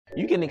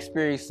You can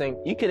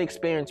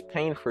experience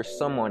pain for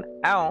someone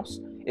else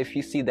if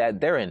you see that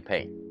they're in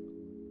pain.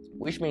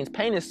 Which means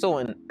pain is so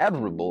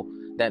inevitable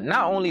that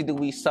not only do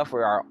we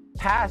suffer our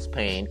past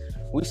pain,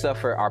 we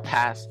suffer our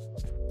past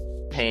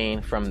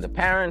pain from the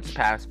parents,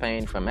 past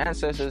pain from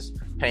ancestors,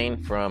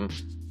 pain from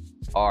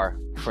our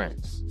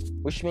friends.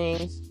 Which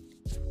means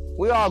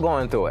we're all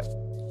going through it.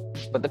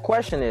 But the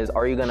question is,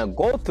 are you going to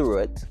go through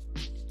it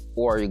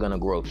or are you going to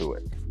grow through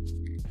it?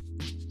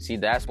 See,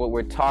 that's what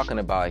we're talking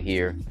about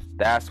here.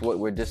 That's what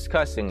we're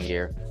discussing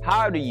here.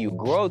 How do you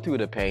grow through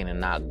the pain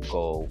and not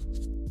go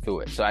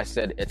through it? So I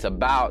said it's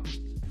about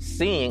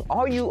seeing,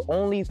 are you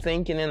only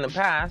thinking in the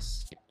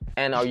past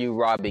and are you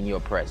robbing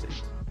your present?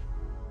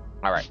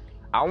 All right.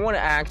 I want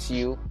to ask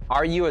you,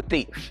 are you a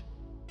thief?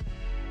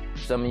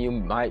 Some of you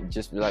might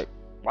just be like,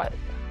 what?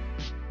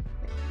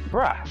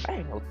 Bruh, I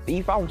ain't no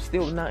thief. I don't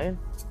steal nothing.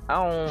 I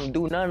don't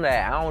do none of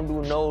that. I don't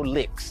do no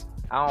licks.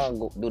 I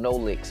don't do no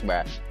licks,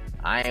 bruh.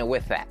 I ain't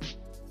with that.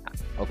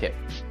 Okay.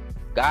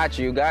 Got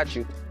you.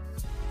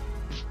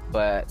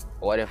 But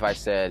what if I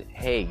said,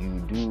 hey, you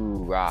do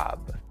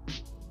rob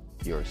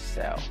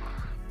yourself?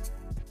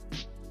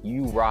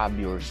 You rob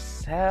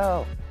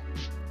yourself.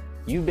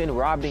 You've been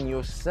robbing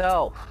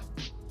yourself.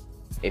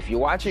 If you're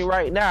watching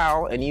right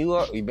now and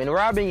you've been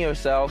robbing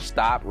yourself,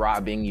 stop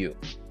robbing you.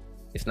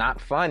 It's not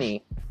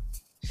funny.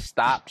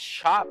 Stop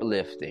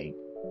shoplifting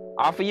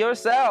off of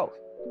yourself.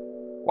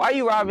 Why are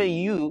you robbing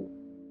you?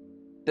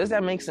 Does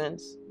that make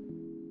sense?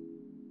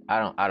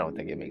 I don't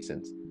think it makes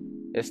sense.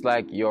 It's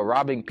like you're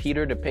robbing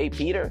Peter to pay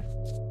Peter.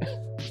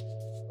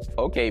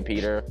 Okay,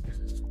 Peter.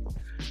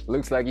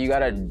 Looks like you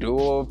got a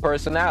dual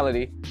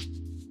personality.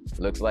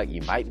 Looks like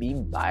you might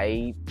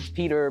be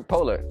Peter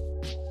Polar.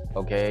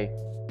 Okay,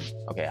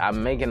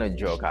 I'm making a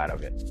joke out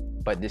of it,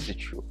 but this is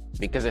true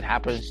because it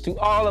happens to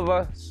all of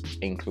us,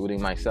 including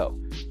myself.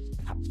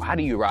 How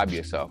do you rob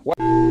yourself?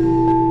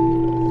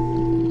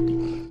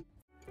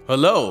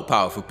 Hello,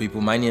 powerful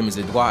people. My name is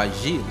Edouard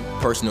Gilles,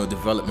 personal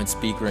development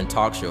speaker and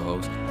talk show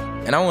host,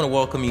 and I want to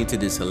welcome you to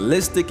this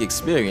holistic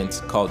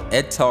experience called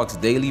Ed Talks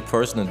Daily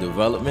Personal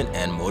Development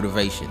and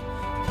Motivation.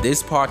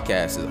 This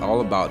podcast is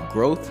all about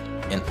growth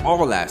in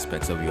all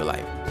aspects of your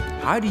life.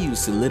 How do you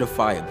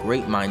solidify a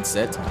great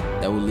mindset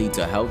that will lead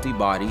to a healthy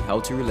body,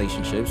 healthy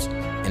relationships,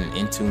 and an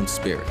in-tune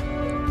spirit?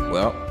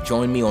 Well,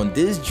 join me on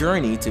this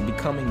journey to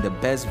becoming the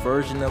best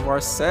version of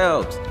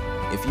ourselves.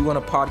 If you want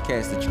a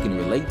podcast that you can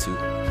relate to,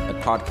 a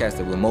podcast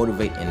that will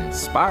motivate and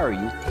inspire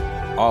you,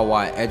 all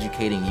while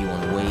educating you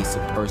on ways to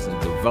personally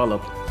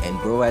develop and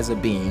grow as a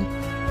being,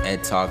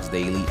 Ed Talks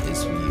Daily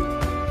is for you.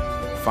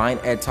 Find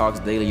Ed Talks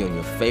Daily on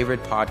your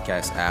favorite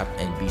podcast app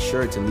and be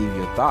sure to leave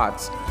your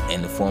thoughts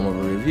in the form of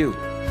a review.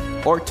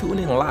 Or tune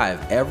in live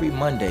every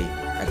Monday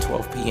at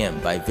 12 p.m.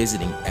 by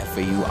visiting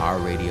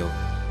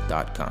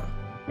faurradio.com.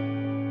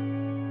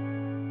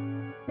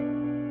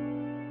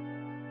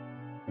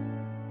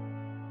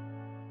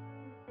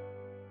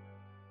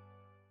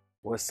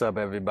 What's up,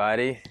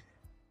 everybody?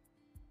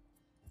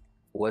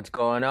 What's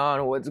going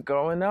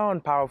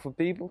on, powerful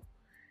people?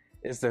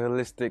 It's the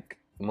Holistic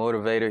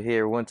Motivator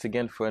here once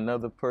again for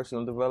another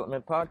personal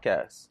development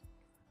podcast.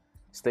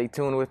 Stay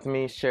tuned with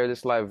me. Share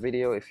this live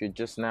video if you're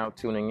just now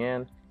tuning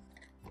in.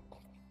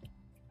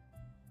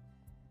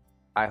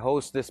 I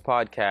host this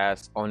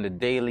podcast on a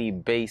daily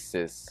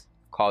basis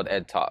called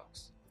Ed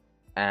Talks.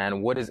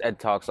 And what is Ed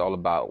Talks all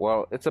about?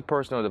 Well, it's a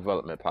personal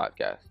development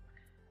podcast.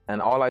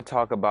 And all I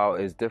talk about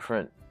is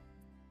different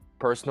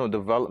personal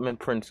development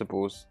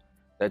principles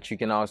that you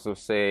can also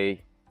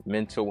say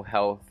mental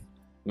health,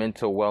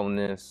 mental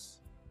wellness.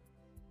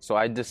 So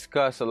I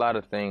discuss a lot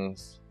of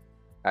things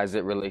as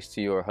it relates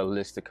to your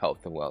holistic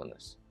health and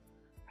wellness.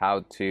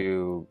 How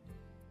to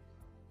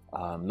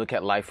look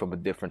at life from a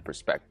different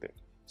perspective.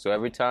 So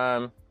every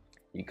time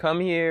you come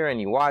here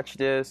and you watch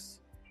this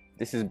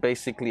is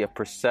basically a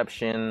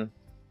perception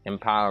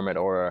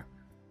empowerment or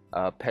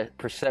a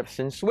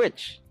perception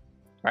switch,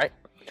 right?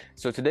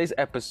 So today's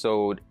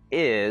episode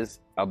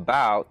is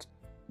about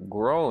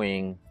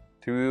growing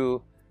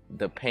through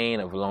the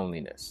pain of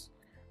loneliness.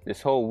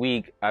 This whole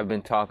week I've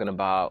been talking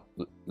about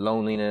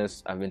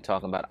loneliness, I've been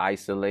talking about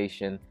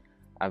isolation,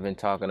 I've been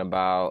talking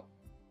about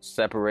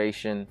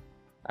separation,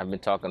 I've been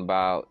talking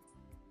about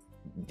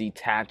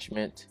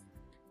detachment.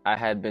 I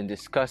had been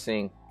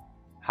discussing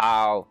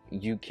how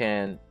you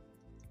can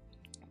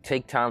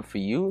take time for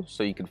you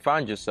so you can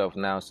find yourself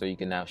now, so you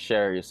can now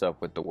share yourself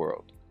with the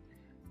world.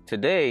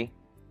 Today,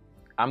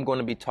 I'm going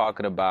to be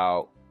talking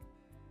about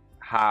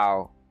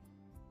how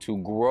to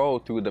grow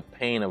through the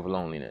pain of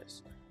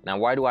loneliness. Now,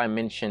 why do I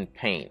mention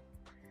pain?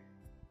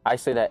 I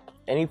say that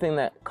anything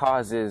that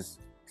causes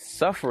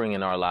suffering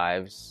in our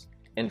lives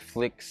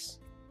inflicts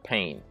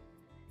pain.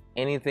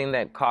 Anything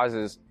that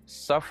causes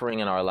suffering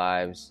in our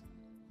lives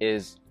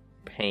is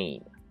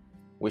pain,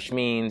 which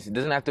means it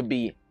doesn't have to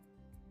be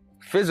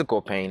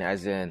physical pain,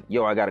 as in,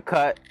 yo, I got a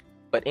cut,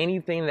 but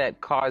anything that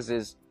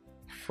causes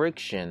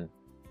friction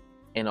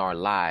in our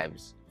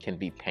lives can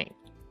be pain.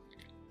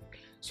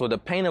 So the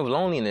pain of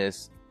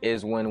loneliness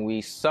is when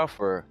we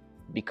suffer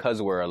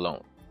because we're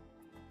alone.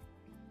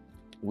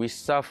 We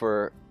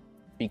suffer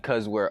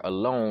because we're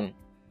alone,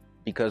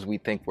 because we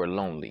think we're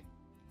lonely.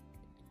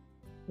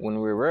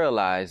 When we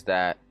realize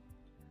that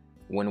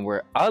when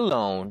we're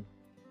alone,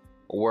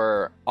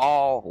 we're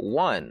all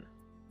one.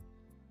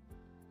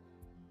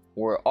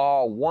 We're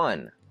all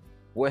one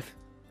with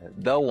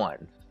the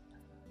one.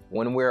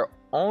 When we're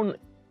alone,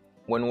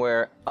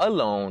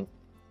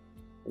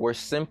 we're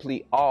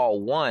simply all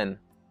one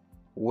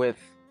with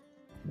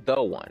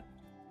the one.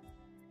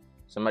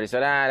 Somebody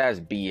said, that's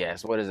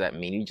BS. What does that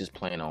mean? You just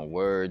playing on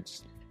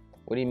words.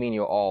 What do you mean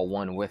you're all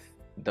one with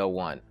the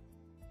one?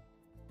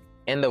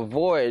 In the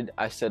void,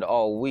 I said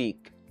all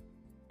week,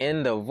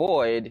 in the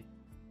void,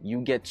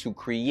 you get to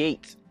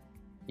create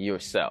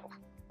yourself.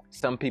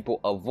 Some people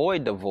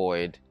avoid the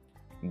void,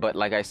 but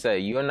like I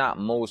said, you're not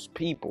most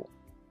people.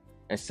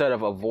 Instead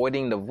of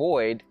avoiding the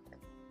void,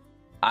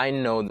 I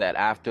know that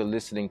after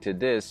listening to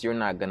this, you're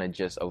not going to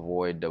just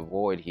avoid the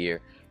void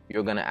here.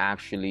 You're going to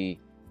actually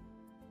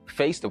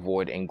face the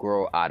void and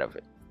grow out of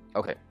it.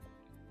 Okay.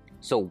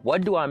 So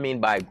what do I mean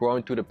by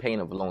growing through the pain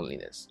of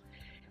loneliness?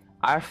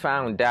 I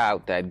found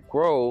out that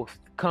growth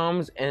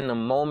comes in the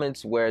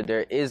moments where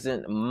there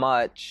isn't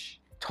much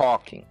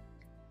talking.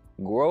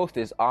 Growth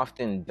is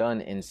often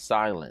done in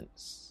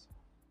silence.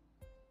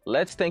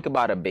 Let's think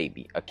about a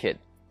baby, a kid,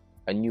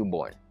 a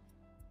newborn.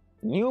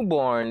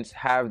 Newborns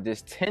have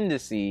this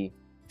tendency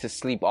to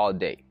sleep all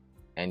day.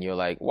 And you're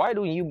like, why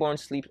do newborns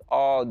sleep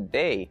all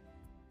day?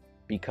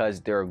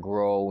 Because they're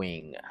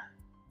growing.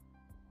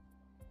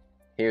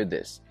 Hear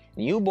this.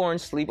 Newborns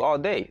sleep all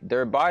day.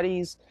 Their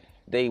bodies,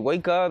 they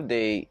wake up,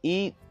 they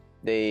eat,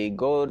 they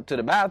go to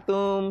the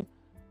bathroom.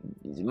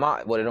 They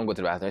don't go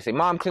to the bathroom. They say,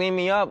 Mom, clean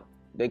me up.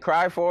 They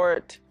cry for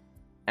it.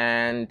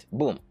 And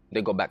boom,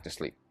 they go back to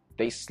sleep.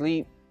 They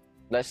sleep,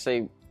 let's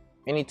say,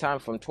 anytime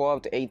from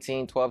 12 to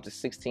 18, 12 to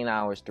 16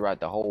 hours throughout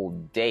the whole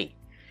day.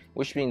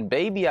 Which means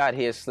baby out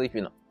here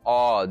sleeping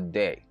all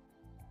day.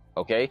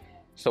 Okay?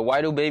 So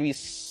why do babies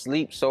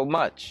sleep so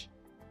much?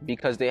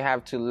 Because they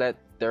have to let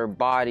their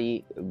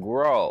body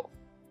grow.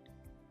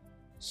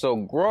 So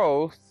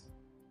growth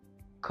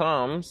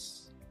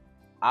comes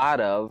out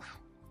of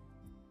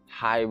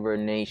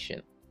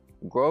hibernation.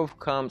 Growth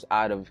comes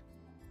out of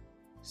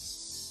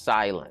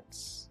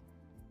silence.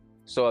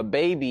 So a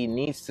baby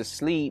needs to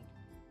sleep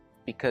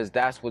because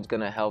that's what's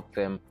going to help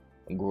them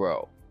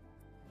grow.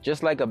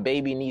 Just like a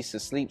baby needs to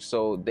sleep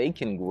so they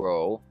can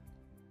grow,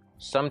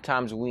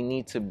 sometimes we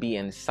need to be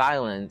in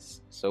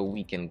silence so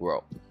we can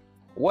grow.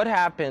 What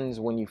happens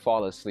when you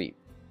fall asleep?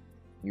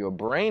 Your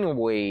brain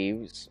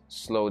waves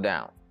slow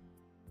down.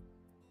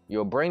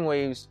 Your brain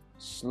waves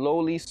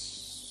slowly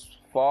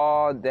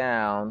fall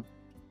down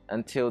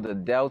until the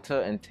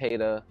delta and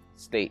theta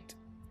state.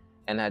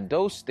 And at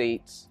those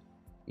states,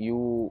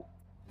 your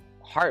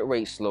heart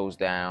rate slows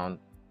down,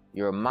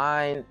 your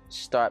mind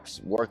stops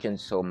working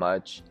so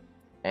much,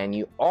 and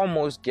you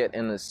almost get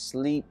in a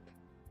sleep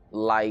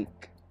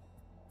like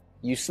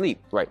you sleep.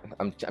 Right,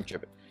 I'm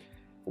tripping.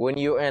 When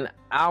you're in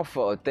alpha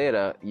or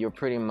theta, you're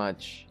pretty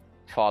much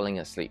falling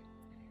asleep.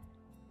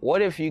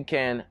 What if you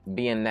can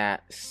be in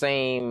that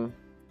same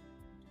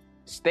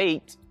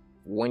state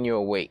when you're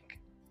awake?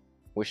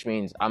 Which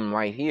means I'm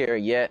right here,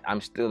 yet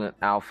I'm still in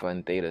alpha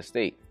and theta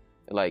state.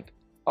 Like,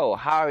 oh,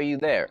 how are you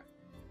there?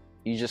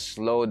 You just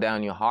slow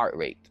down your heart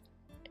rate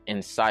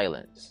in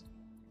silence.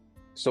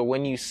 So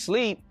when you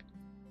sleep,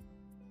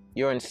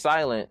 you're in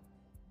silent,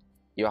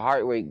 your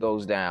heart rate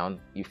goes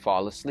down, you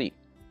fall asleep.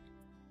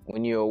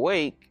 When you're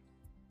awake,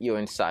 you're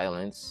in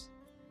silence,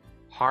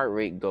 heart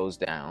rate goes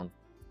down,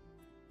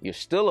 you're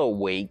still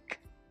awake,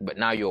 but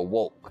now you're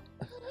woke.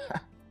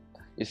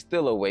 You're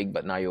still awake,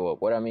 but now you're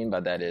woke. What I mean by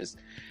that is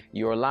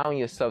you're allowing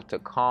yourself to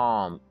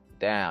calm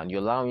down.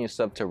 You're allowing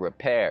yourself to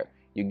repair.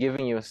 You're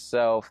giving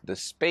yourself the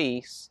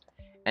space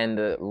and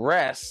the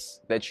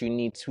rest that you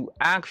need to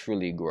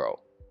actually grow.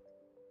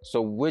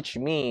 So which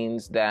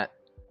means that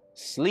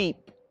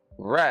sleep,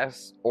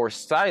 rest, or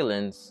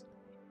silence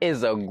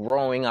is a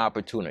growing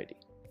opportunity.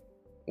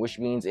 Which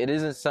means it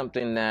isn't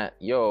something that,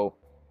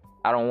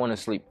 I don't want to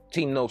sleep.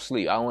 Team no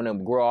sleep. I want to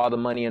grow all the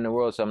money in the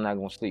world, so I'm not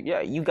going to sleep.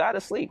 Yeah, you got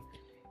to sleep.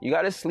 You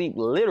got to sleep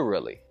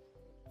literally.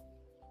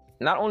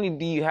 Not only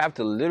do you have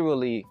to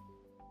literally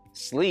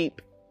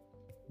sleep,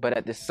 but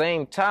at the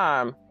same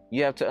time,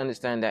 you have to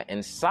understand that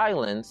in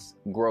silence,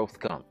 growth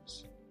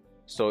comes.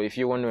 So if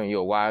you're wondering,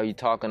 why are you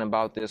talking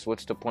about this?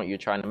 What's the point you're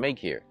trying to make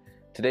here?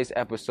 Today's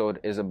episode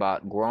is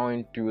about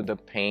growing through the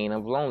pain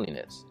of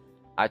loneliness.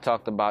 I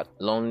talked about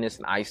loneliness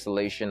and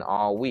isolation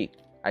all week.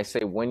 I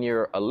say when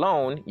you're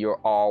alone, you're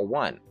all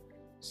one.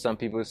 Some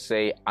people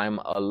say, I'm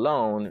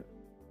alone,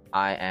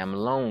 I am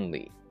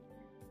lonely.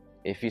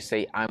 If you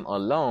say, I'm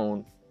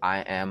alone, I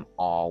am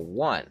all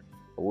one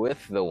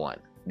with the one.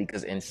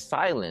 Because in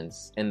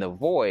silence, in the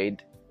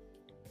void,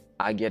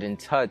 I get in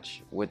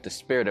touch with the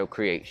spirit of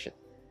creation.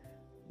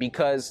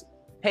 Because,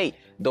 hey,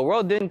 the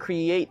world didn't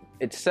create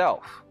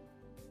itself.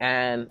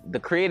 And the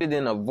creator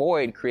didn't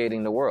avoid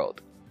creating the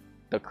world.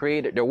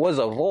 There was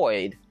a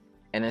void.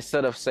 And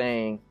instead of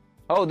saying,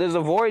 oh, there's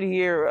a void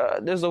here,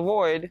 there's a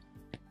void.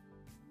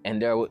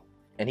 And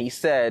And he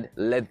said,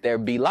 let there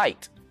be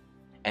light.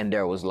 And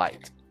there was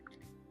light.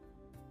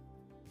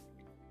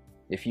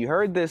 If you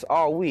heard this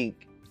all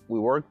week, we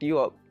worked you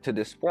up to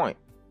this point.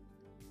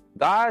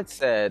 God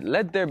said,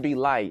 let there be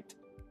light,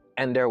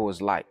 and there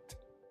was light.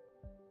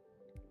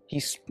 He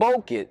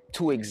spoke it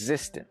to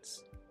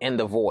existence in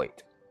the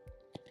void.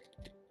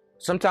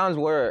 Sometimes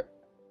we're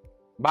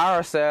by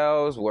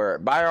ourselves, we're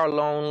by our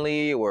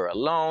lonely, we're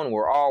alone,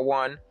 we're all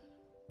one.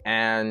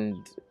 And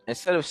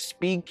instead of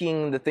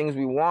speaking the things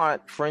we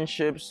want,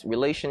 friendships,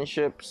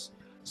 relationships,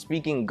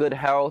 speaking good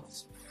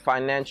health,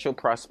 financial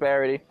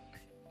prosperity,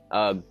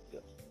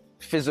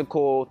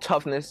 physical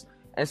toughness,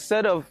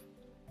 instead of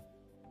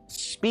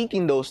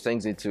speaking those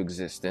things into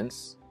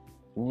existence,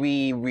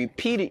 we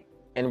repeat it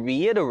and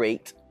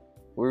reiterate,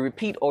 we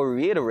repeat or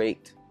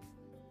reiterate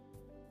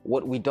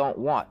what we don't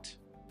want.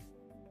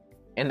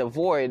 In the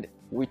void,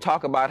 we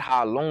talk about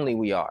how lonely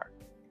we are,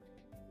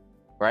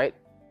 right?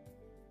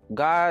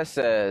 God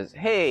says,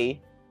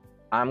 hey,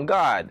 I'm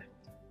God.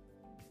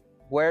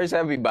 Where's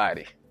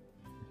everybody?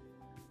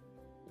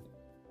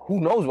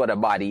 Who knows what a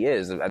body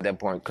is at that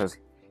point? Because,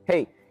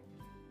 hey,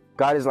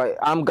 God is like,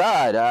 I'm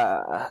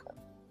God.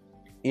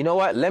 You know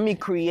what? Let me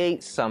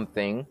create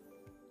something.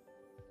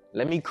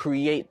 Let me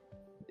create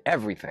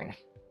everything.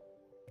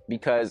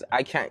 Because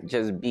I can't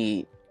just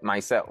be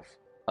myself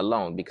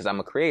alone, because I'm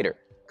a creator.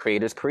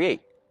 Creators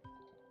create.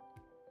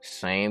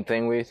 Same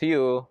thing with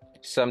you.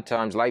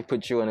 Sometimes life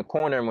puts you in a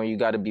corner where you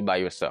got to be by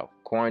yourself.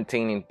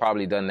 Quarantining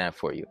probably done that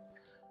for you.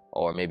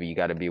 Or maybe you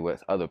got to be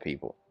with other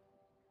people.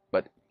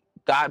 But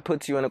God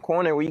puts you in a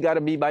corner where you got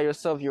to be by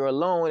yourself. You're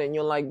alone and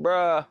you're like,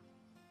 bruh,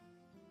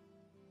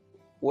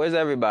 where's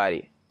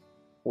everybody?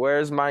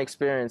 Where's my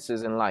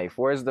experiences in life?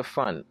 Where's the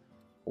fun?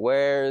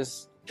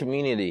 Where's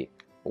community?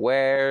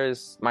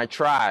 Where's my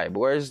tribe?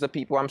 Where's the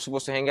people I'm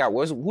supposed to hang out?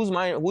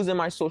 Who's in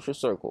my social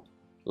circle?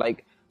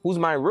 Like, who's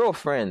my real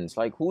friends?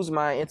 Like, who's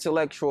my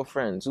intellectual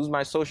friends? Who's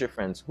my social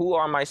friends? Who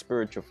are my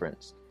spiritual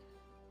friends?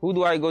 Who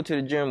do I go to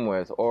the gym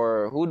with?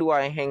 Or who do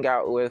I hang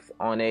out with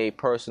on a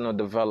personal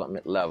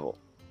development level?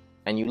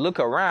 And you look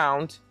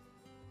around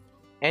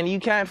and you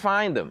can't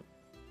find them.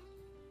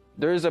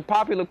 There's a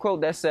popular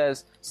quote that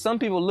says, some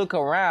people look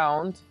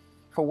around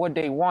for what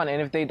they want,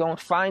 and if they don't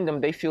find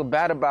them, they feel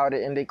bad about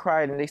it and they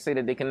cry and they say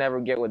that they can never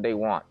get what they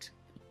want.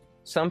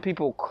 Some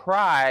people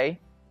cry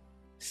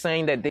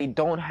saying that they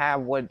don't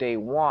have what they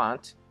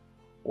want,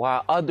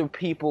 while other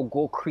people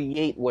go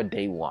create what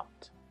they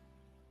want.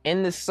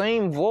 In the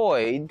same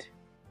void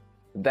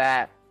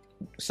that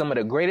some of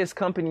the greatest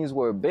companies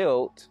were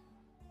built,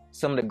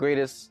 some of the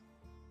greatest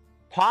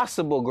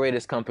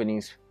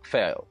companies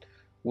failed,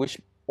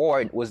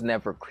 or it was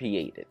never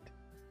created.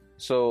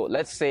 So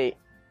let's say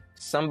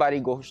somebody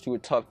goes through a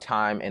tough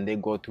time and they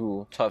go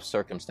through tough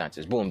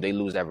circumstances. Boom, they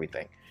lose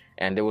everything.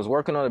 And they was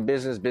working on a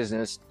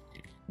business,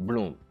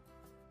 bloom,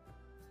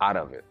 out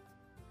of it.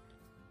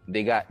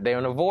 They're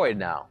in a void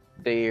now.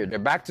 They're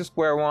back to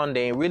square one.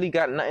 They ain't really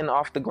got nothing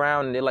off the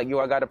ground. And they're like, yo,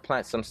 I got to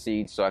plant some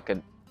seeds so I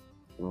could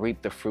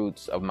reap the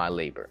fruits of my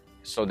labor.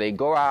 So they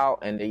go out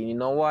and they, you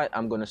know what?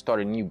 I'm going to start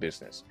a new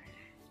business.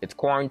 It's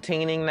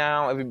quarantining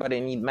now. Everybody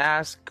need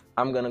masks.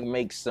 I'm going to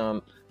make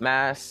some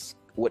masks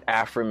with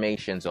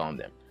affirmations on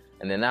them.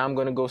 And then now I'm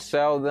going to go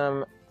sell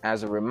them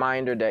as a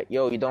reminder that,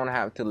 yo, you don't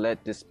have to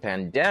let this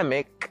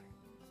pandemic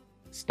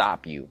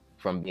stop you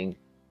from being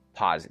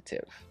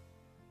positive.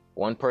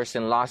 One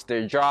person lost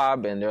their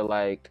job and they're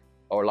like,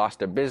 or lost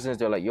their business.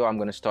 They're like, yo, I'm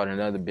going to start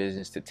another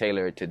business to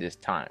tailor it to this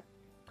time.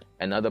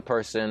 Another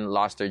person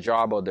lost their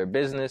job or their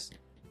business.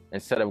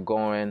 Instead of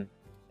going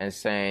and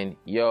saying,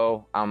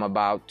 yo, I'm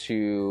about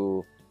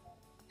to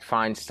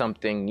find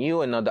something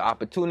new, another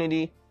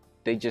opportunity,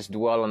 they just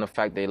dwell on the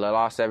fact they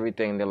lost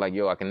everything. They're like,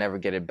 yo, I can never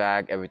get it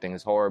back. Everything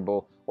is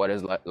horrible. Why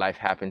does life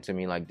happen to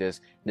me like this?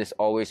 This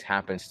always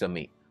happens to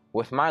me.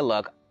 With my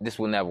luck, this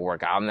will never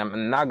work out.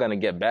 I'm not going to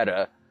get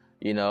better.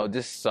 You know,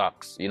 this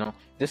sucks. You know,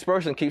 this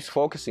person keeps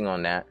focusing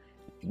on that.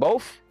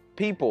 Both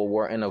people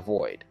were in a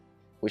void,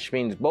 which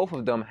means both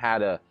of them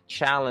had a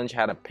challenge,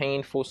 had a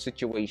painful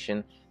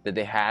situation that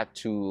they had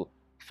to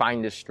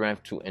find the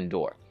strength to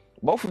endure.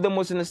 Both of them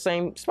was in the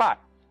same spot.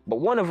 But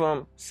one of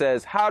them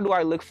says, how do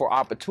I look for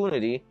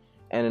opportunity?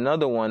 And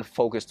another one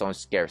focused on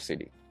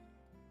scarcity.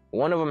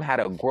 One of them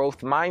had a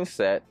growth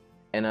mindset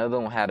and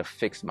another one had a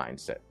fixed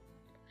mindset.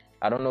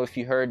 I don't know if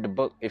you heard the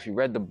book, if you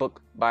read the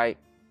book by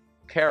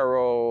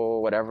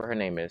Carol, whatever her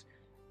name is,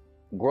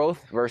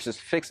 Growth versus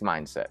Fixed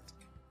Mindset.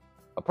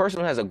 A person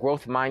who has a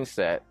growth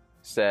mindset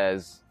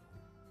says,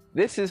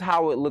 this is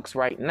how it looks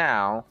right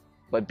now,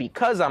 but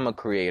because I'm a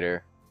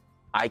creator,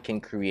 I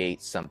can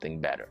create something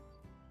better.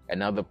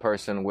 Another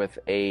person with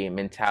a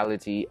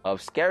mentality of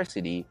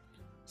scarcity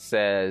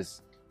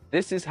says,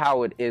 this is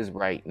how it is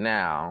right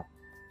now,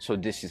 so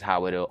this is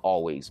how it'll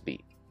always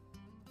be.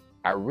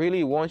 I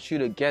really want you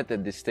to get the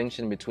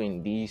distinction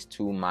between these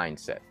two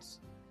mindsets.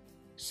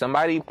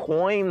 Somebody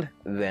coined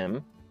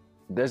them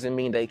doesn't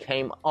mean they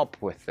came up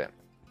with them.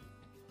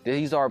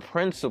 These are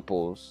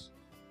principles.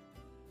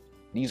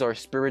 These are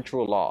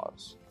spiritual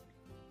laws.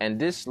 And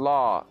this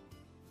law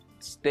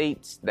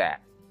states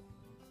that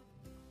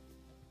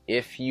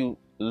if you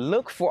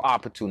look for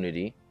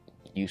opportunity,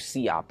 you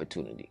see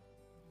opportunity.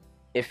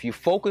 If you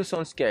focus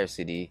on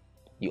scarcity,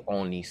 you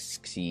only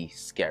see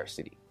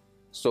scarcity.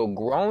 So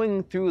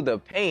growing through the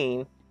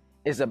pain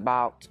is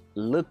about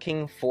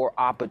looking for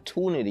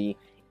opportunity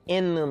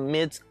in the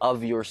midst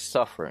of your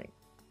suffering.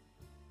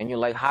 And you're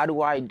like, how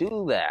do I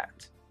do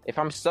that? If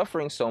I'm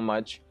suffering so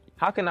much,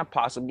 how can I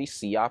possibly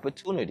see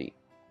opportunity?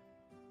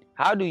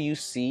 How do you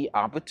see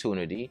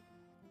opportunity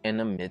in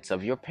the midst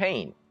of your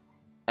pain?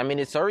 I mean,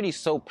 it's already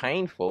so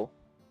painful.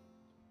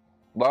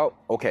 Well,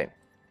 okay,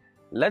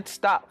 let's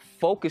stop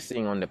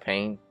focusing on the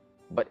pain,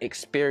 but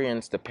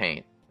experience the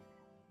pain.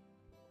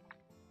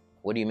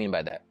 What do you mean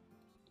by that?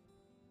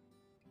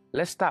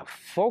 Let's stop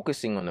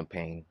focusing on the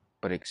pain,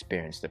 but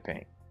experience the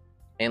pain.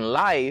 In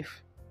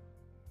life,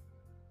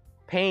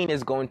 pain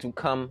is going to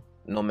come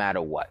no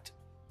matter what.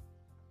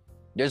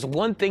 There's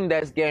one thing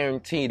that's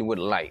guaranteed with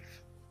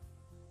life,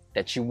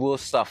 that you will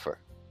suffer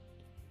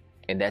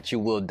and that you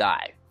will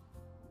die.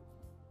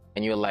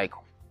 And you're like,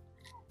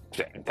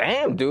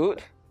 damn,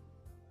 dude.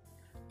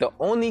 The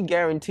only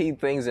guaranteed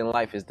things in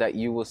life is that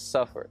you will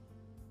suffer.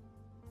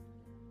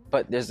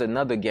 But there's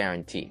another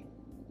guarantee,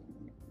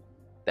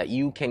 that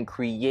you can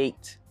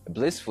create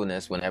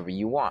blissfulness whenever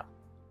you want.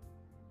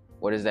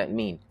 What does that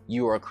mean?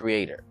 You are a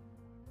creator.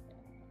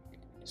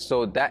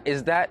 So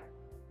is that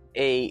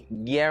a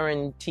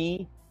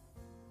guarantee,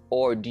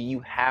 or do you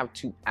have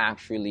to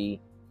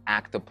actually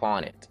act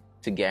upon it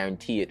to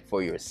guarantee it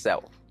for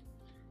yourself?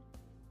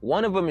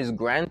 One of them is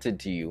granted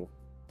to you,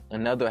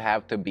 another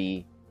have to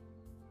be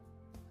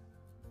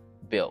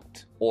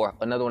built, or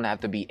another one have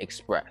to be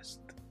expressed.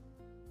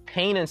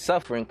 Pain and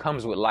suffering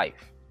comes with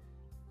life.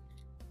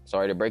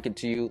 Sorry to break it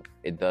to you,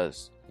 it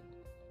does.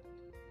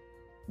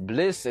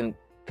 Bliss and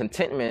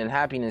contentment and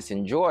happiness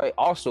and joy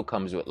also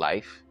comes with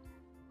life,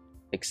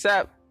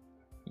 except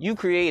you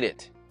create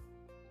it.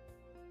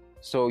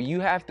 So you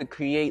have to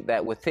create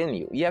that within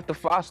you. You have to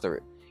foster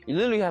it. You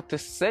literally have to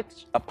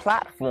set a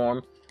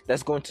platform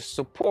that's going to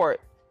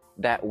support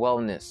that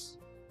wellness,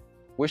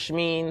 which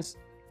means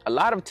a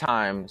lot of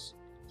times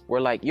we're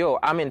like, yo,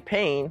 I'm in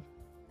pain.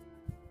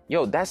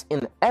 Yo, that's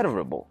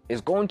inevitable.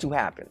 It's going to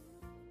happen.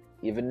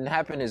 If it didn't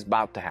happen, it's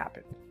about to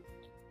happen.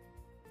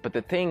 But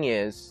the thing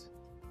is,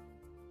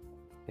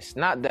 it's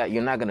not that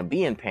you're not going to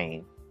be in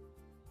pain.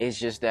 It's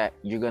just that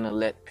you're going to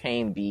let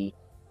pain be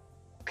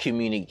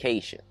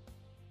communication.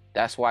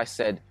 That's why I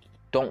said,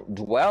 don't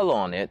dwell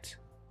on it.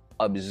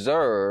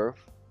 Observe,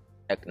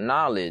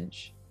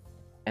 acknowledge,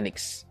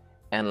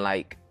 and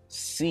like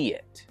see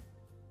it.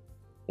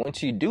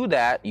 Once you do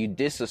that, you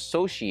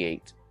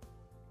disassociate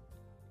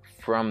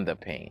from the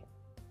pain.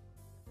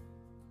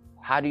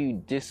 How do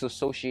you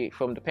disassociate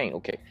from the pain?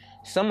 Okay,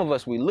 some of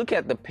us, we look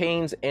at the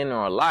pains in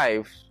our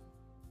life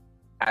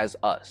as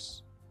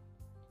us,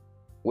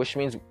 which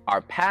means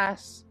our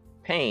past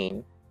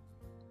pain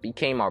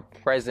became our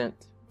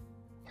present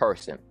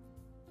person.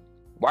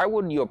 Why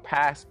would your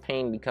past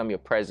pain become your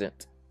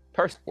present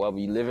person? Well,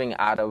 you're living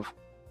out of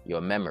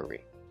your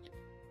memory.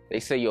 They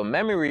say your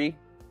memory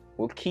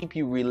will keep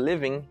you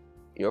reliving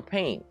your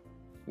pain.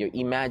 Your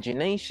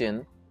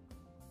imagination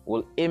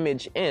will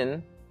image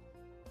in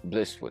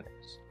blissfulness.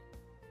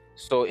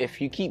 So if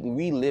you keep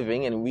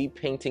reliving and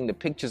repainting the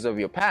pictures of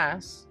your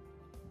past,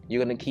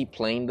 you're going to keep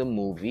playing the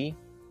movie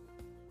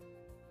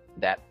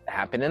that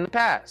happened in the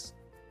past.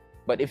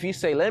 But if you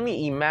say, let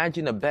me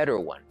imagine a better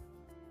one,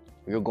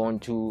 you're going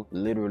to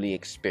literally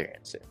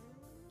experience it.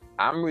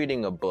 I'm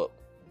reading a book,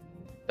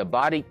 The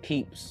Body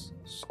Keeps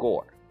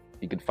Score.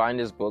 You can find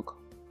this book,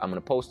 I'm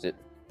going to post it,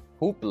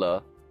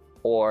 Hoopla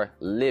or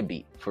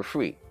Libby for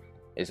free.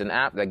 It's an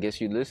app that gets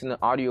you to listen to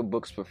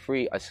audiobooks for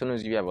free as soon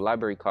as you have a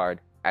library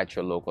card at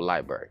your local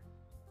library.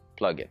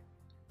 Plug it.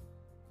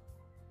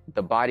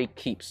 The Body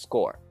Keeps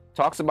Score.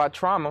 Talks about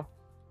trauma.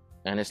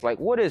 And it's like,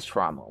 what is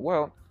trauma?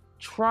 Well,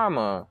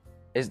 trauma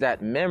is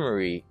that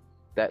memory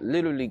that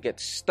literally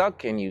gets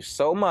stuck in you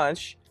so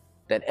much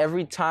that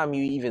every time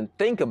you even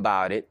think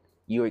about it,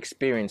 you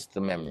experience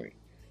the memory.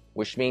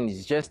 Which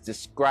means just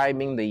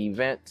describing the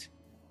event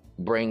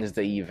brings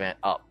the event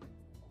up.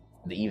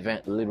 The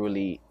event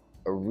literally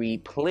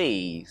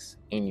replays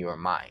in your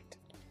mind.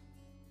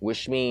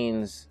 Which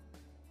means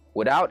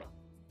without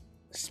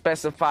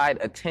specified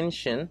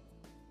attention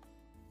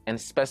and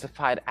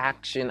specified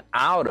action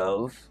out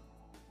of,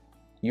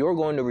 you're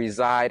going to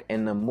reside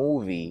in the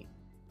movie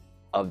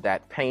of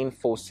that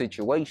painful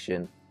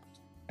situation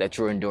that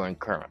you're enduring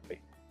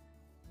currently.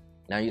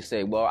 Now you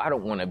say, well, I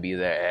don't want to be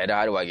there, Ed.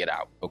 How do I get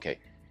out? Okay.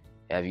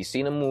 Have you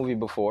seen a movie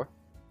before?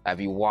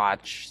 Have you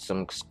watched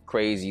some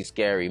crazy,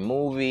 scary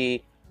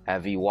movie?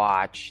 Have you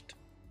watched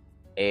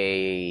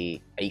a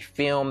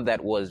film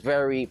that was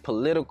very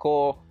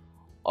political?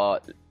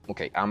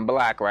 Okay, I'm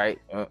black, right?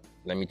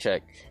 Let me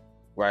check,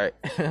 right?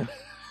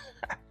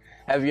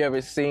 Have you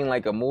ever seen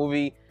like a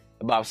movie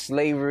about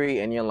slavery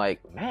and you're like,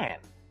 man,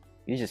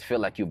 you just feel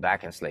like you're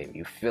back in slavery.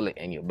 You feel it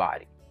in your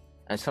body.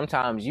 And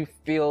sometimes you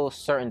feel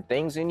certain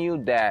things in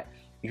you that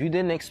you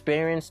didn't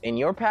experience in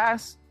your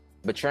past,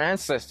 but your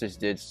ancestors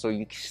did, so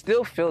you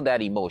still feel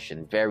that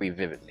emotion very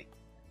vividly.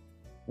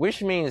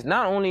 Which means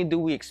not only do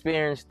we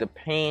experience the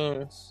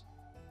pains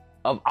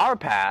of our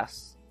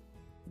past,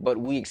 but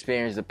we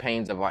experience the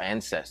pains of our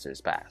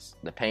ancestors' past,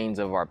 the pains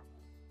of our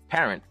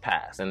parent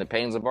past, and the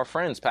pains of our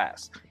friends'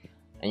 past.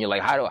 And you're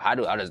like,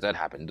 how does that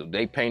happen? Do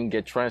they pain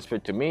get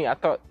transferred to me? I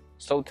thought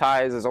soul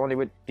ties is only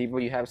with people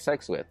you have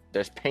sex with.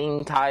 There's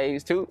pain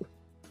ties too.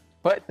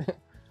 But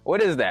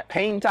what is that?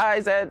 Pain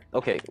ties, Ed?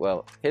 Okay,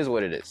 well, here's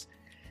what it is.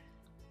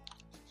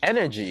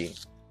 Energy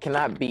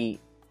cannot be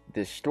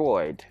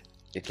destroyed.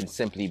 It can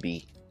simply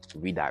be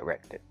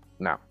redirected.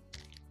 Now,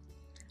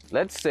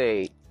 let's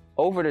say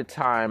over the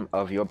time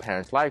of your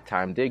parents'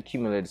 lifetime, they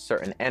accumulated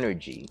certain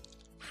energy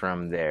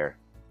from the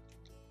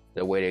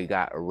way they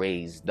got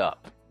raised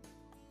up.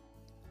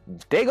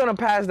 They're going to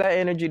pass that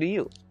energy to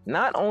you.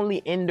 Not only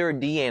in their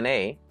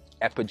DNA,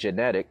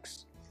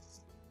 epigenetics,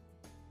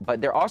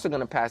 but they're also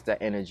going to pass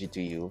that energy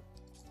to you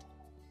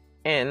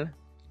in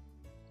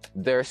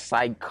their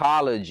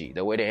psychology,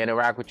 the way they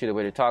interact with you, the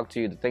way they talk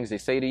to you, the things they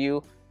say to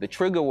you, the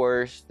trigger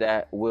words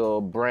that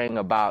will bring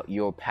about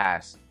your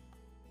past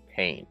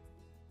pain.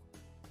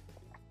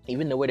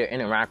 Even the way they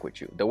interact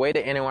with you, the way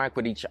they interact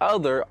with each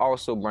other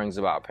also brings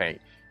about pain.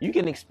 You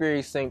can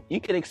experience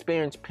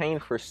pain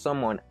for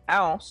someone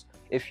else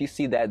if you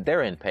see that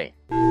they're in pain.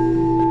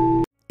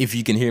 If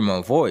you can hear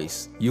my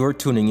voice, you're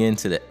tuning in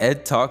to the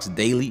Ed Talks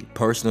Daily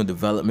Personal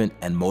Development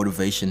and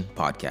Motivation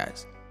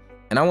Podcast.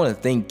 And I want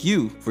to thank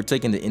you for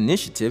taking the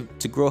initiative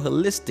to grow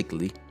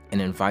holistically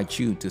and invite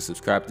you to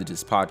subscribe to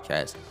this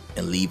podcast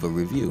and leave a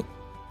review.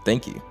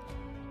 Thank you.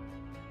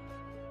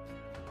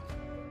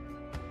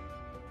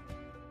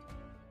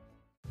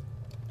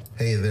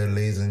 Hey there,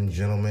 ladies and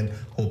gentlemen.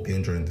 Hope you're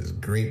enjoying this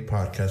great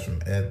podcast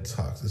from Ed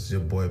Talks. This is your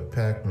boy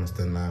Pac,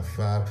 Mr.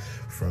 95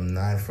 from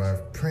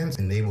 95 Prints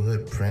and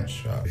Neighborhood Print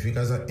Shop. If you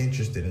guys are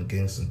interested in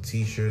getting some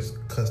t-shirts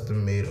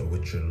custom made or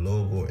with your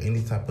logo or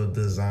any type of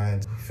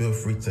designs, feel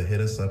free to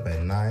hit us up at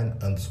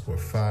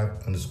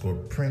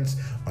 9_5_prints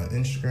on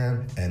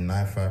Instagram and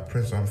 95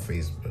 Prints on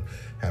Facebook.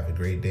 Have a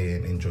great day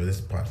and enjoy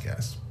this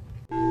podcast.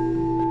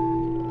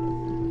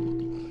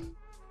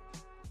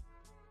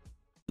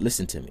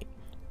 Listen to me.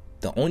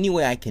 The only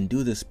way I can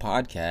do this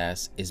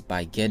podcast is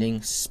by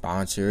getting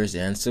sponsors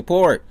and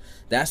support.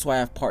 That's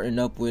why I've partnered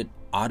up with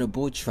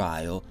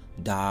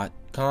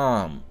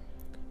audibletrial.com.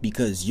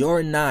 Because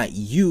you're not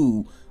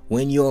you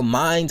when your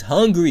mind's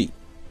hungry.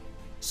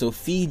 So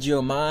feed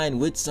your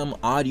mind with some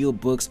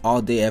audiobooks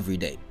all day, every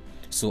day.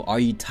 So are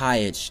you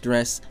tired,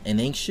 stressed,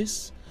 and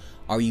anxious?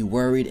 Are you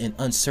worried and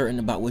uncertain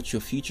about what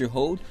your future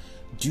holds?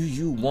 Do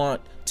you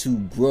want to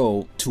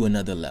grow to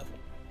another level?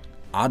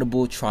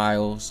 Audible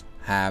trials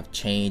have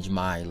changed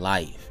my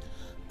life.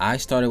 I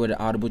started with an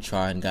Audible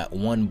trial and got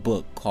one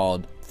book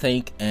called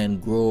Think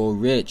and Grow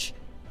Rich.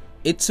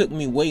 It took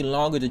me way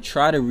longer to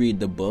try to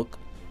read the book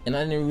and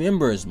I didn't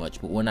remember as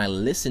much, but when I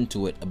listened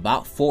to it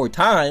about 4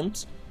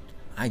 times,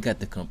 I got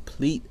the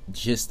complete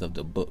gist of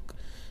the book.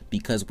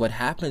 Because what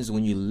happens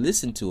when you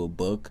listen to a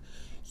book,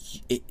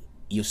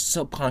 your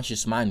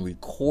subconscious mind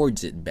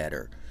records it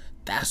better.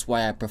 That's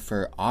why I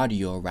prefer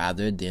audio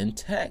rather than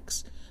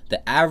text.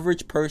 The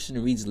average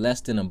person reads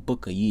less than a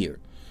book a year.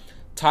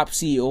 Top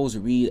CEOs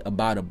read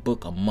about a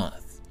book a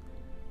month.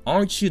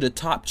 Aren't you the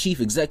top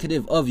chief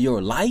executive of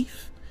your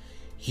life?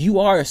 You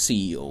are a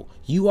CEO.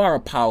 You are a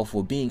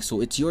powerful being,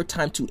 so it's your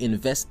time to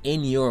invest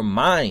in your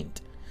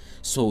mind.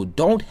 So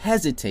don't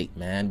hesitate,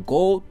 man.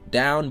 Go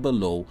down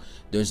below.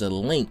 There's a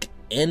link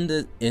in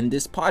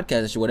this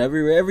podcast,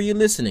 wherever you're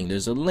listening.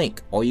 There's a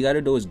link. All you got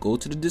to do is go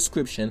to the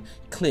description,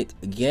 click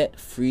get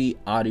free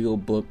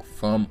audiobook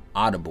from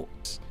Audible.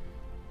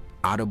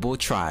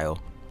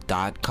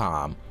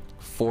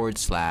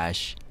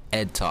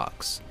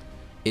 audibletrial.com/edtalks.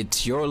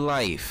 It's your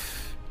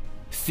life.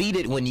 Feed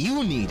it when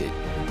you need it.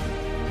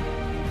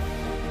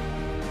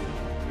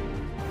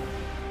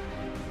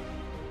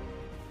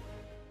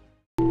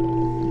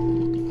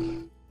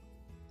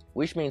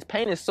 Which means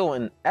pain is so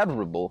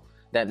inevitable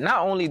that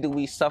not only do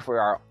we suffer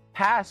our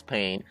past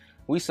pain,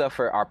 we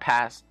suffer our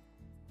past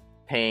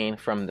pain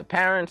from the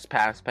parents,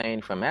 past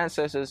pain from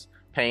ancestors,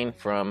 pain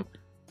from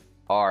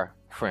our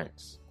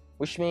friends.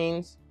 Which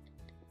means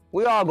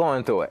we're all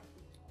going through it.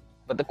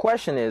 But the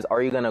question is,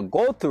 are you going to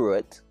go through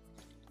it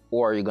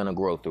or are you going to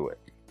grow through it?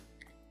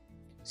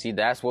 See,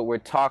 that's what we're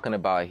talking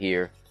about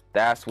here.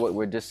 That's what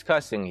we're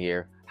discussing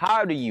here.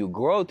 How do you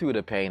grow through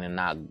the pain and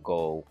not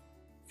go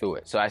through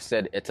it? So I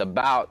said it's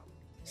about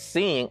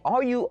seeing,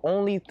 are you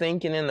only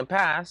thinking in the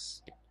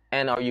past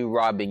and are you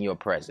robbing your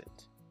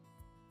present?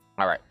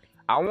 All right.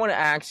 I want to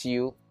ask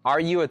you, are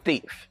you a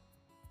thief?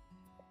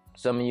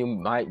 Some of you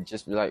might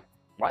just be like,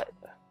 what?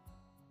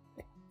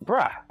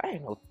 Bruh, I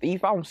ain't no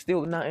thief. I don't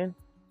steal nothing.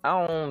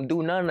 I don't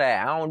do none of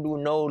that. I don't do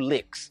no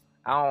licks.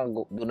 I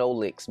don't do no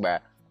licks,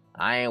 bruh.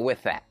 I ain't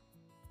with that.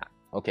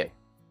 Okay.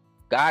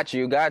 Got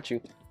you.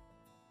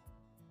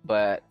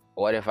 But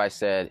what if I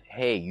said,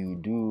 hey, you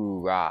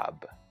do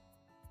rob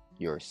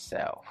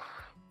yourself?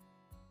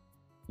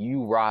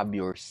 You rob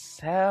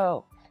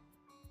yourself.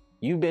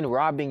 You've been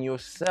robbing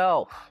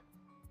yourself.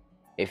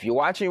 If you're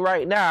watching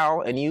right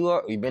now and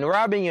you've been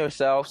robbing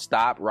yourself,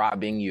 stop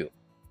robbing you.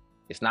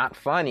 It's not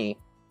funny.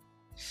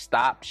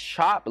 Stop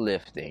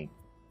shoplifting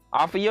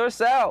off of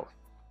yourself.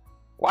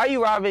 Why are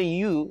you robbing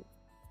you?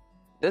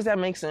 Does that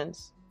make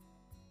sense?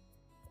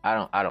 I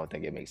don't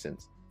think it makes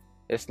sense.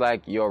 It's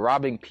like you're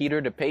robbing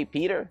Peter to pay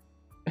Peter.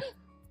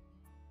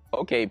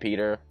 Okay,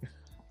 Peter.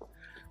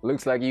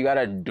 Looks like you got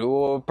a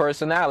dual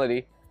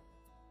personality.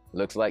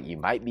 Looks like you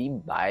might be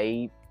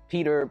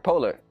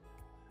bipolar.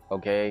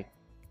 Okay,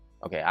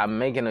 I'm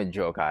making a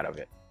joke out of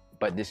it,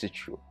 but this is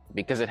true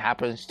because it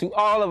happens to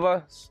all of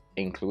us,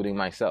 including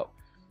myself.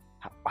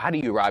 How do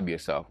you rob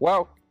yourself?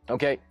 Well,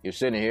 okay, you're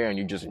sitting here and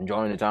you're just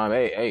enjoying the time.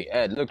 Hey,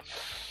 Ed, look.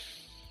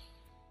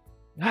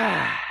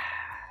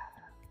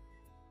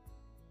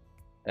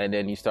 And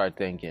then you start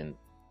thinking,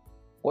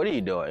 what are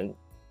you doing?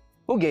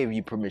 Who gave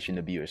you permission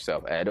to be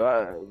yourself, Ed?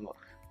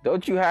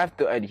 Don't you have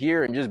to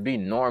adhere and just be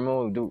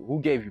normal? Who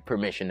gave you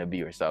permission to be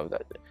yourself?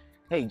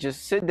 Hey,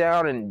 just sit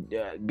down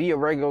and be a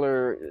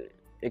regular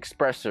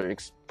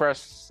express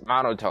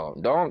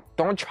monotone.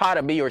 Don't try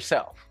to be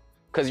yourself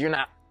because you're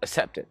not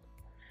accepted.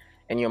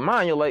 In your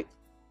mind, you're like,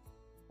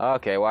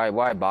 okay,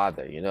 why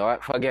bother? You know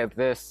what? Forget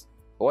this.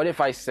 What if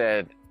I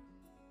said,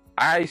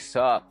 I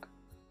suck?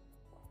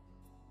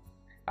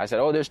 I said,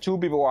 oh, there's 2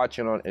 people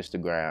watching on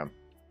Instagram,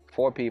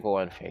 4 people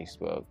on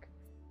Facebook,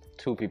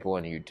 2 people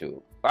on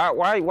YouTube.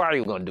 Why are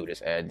you gonna do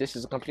this, Ed? This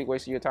is a complete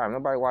waste of your time.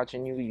 Nobody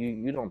watching you.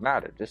 You don't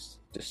matter. This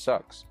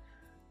sucks.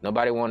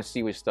 Nobody want to see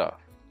your stuff.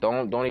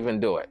 Don't even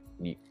do it.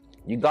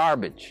 You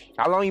garbage.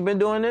 How long you been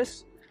doing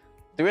this?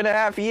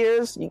 3.5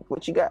 years?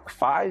 What you got?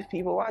 5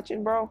 people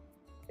watching, bro?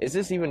 Is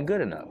this even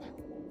good enough?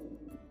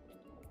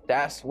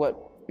 That's what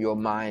your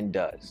mind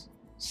does.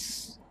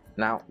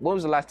 Now, when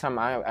was the last time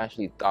I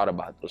actually thought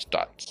about those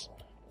thoughts?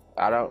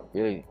 I don't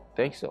really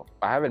think so.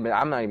 I'm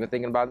not even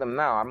thinking about them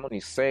now. I'm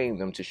only saying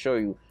them to show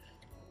you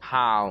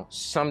how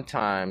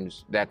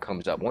sometimes that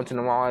comes up. Once in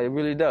a while, it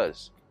really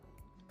does.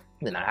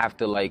 Then I have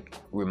to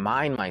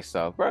remind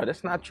myself, bro,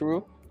 that's not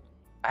true.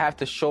 I have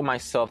to show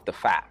myself the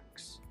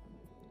facts.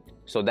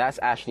 So that's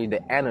actually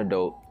the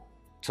antidote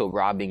to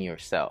robbing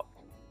yourself.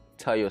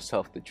 Tell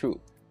yourself the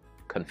truth.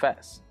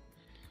 Confess.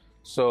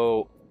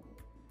 So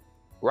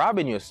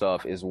robbing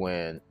yourself is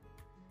when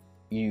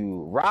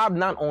you rob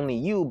not only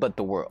you, but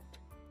the world.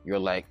 You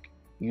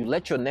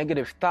let your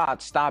negative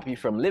thoughts stop you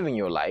from living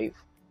your life.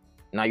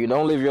 Now you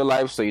don't live your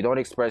life, so you don't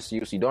express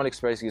you. So you don't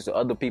express you, so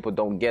other people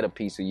don't get a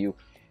piece of you,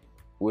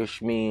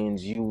 which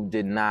means you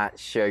did not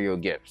share your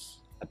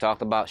gifts. I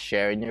talked about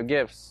sharing your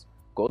gifts.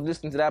 Go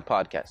listen to that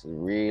podcast. It's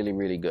really,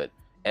 really good.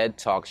 Ed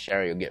Talks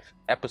Sharing Your Gift.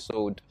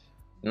 Episode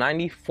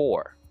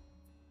 94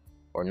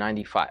 or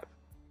 95.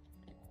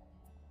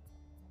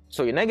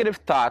 So your negative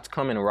thoughts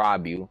come and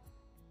rob you.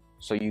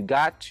 So you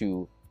got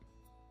to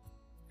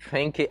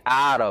think it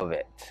out of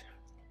it.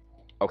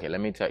 Okay, let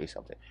me tell you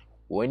something.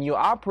 When you're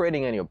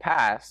operating in your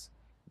past,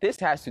 this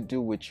has to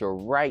do with your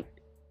right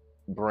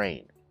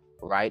brain,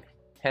 right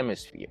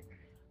hemisphere.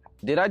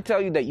 Did I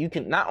tell you that you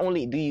can, not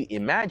only do you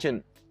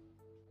imagine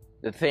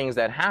the things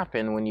that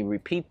happen when you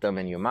repeat them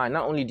in your mind,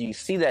 not only do you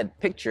see that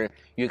picture,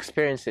 you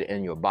experience it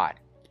in your body.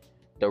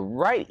 The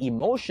right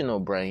emotional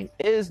brain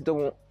is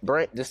the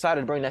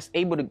decided brain that's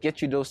able to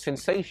get you those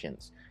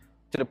sensations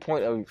to the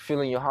point of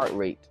feeling your heart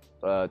rate,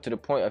 to the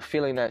point of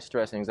feeling that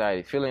stress,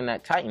 anxiety, feeling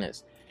that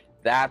tightness.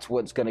 That's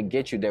what's going to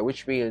get you there,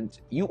 which means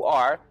you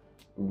are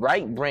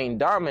right brain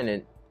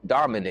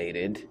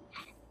dominated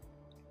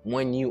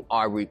when you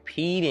are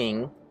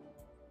repeating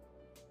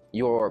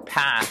your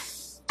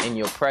past in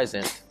your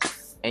present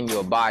in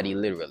your body,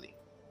 literally.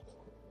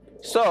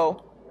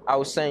 So I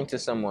was saying to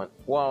someone,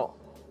 well,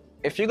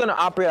 if you're going to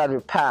operate out of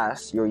your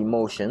past, your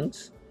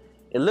emotions,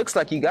 it looks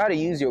like you got to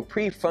use your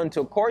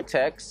prefrontal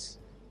cortex,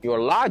 your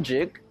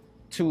logic,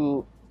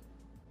 to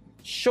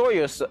show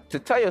yourself, to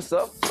tell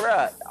yourself,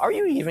 bruh, are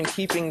you even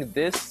keeping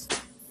this?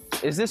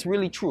 Is this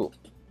really true?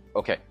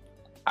 Okay,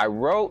 I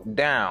wrote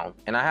down,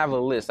 and I have a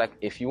list. Like,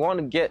 if you want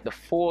to get the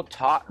full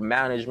thought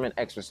management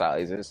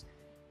exercises,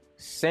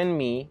 send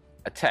me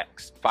a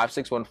text,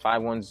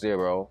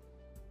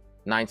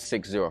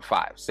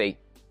 561-510-9605. Say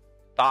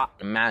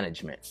thought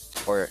management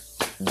or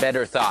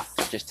better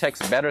thoughts. Just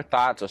text better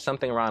thoughts or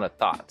something around the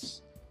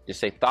thoughts. Just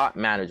say thought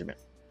management.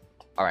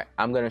 All right,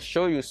 I'm going to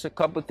show you a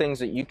couple of things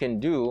that you can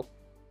do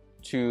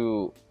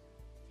to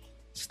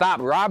stop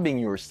robbing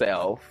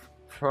yourself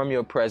from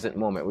your present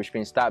moment, which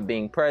means stop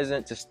being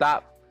present, to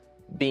stop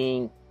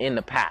being in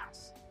the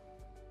past.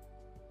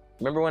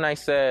 Remember when I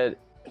said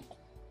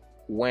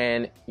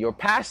when your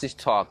past is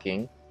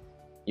talking,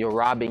 you're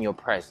robbing your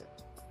present.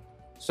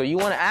 So you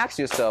want to ask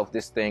yourself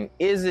this thing,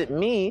 is it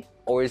me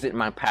or is it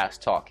my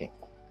past talking?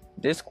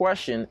 This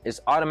question is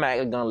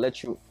automatically going to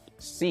let you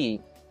see,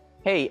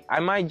 hey,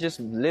 am I just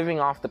living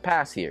off the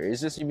past here?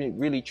 Is this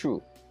really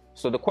true?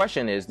 So the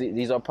question is,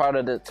 these are part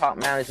of the top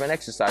management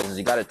exercises.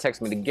 You got to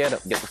text me to get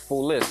the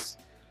full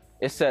list.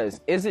 It says,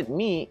 is it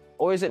me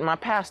or is it my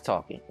past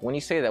talking? When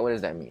you say that, what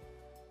does that mean?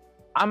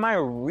 am I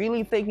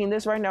really thinking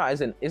this right now?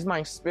 As in, is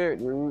my spirit,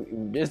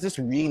 is this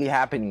really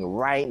happening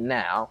right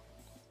now?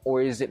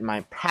 Or is it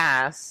my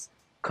past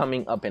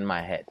coming up in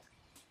my head?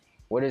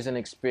 What is an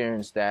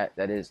experience that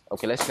is,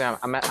 okay, let's say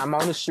I'm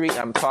on the street,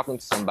 I'm talking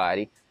to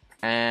somebody,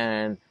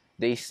 and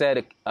they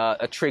said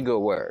a trigger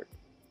word.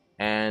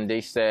 And they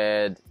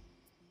said,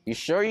 you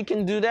sure you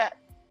can do that?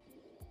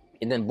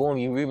 And then boom,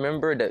 you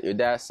remember that your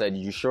dad said,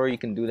 you sure you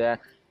can do that?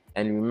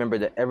 And you remember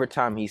that every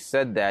time he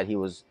said that, he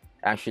was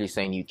actually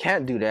saying you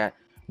can't do that.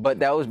 But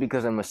that was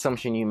because of an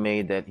assumption you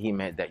made that he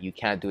meant that you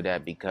can't do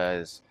that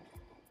because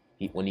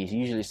when he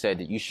usually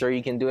said, you sure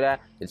you can do that?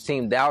 It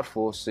seemed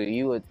doubtful. So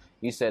you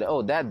said,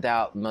 oh, that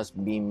doubt must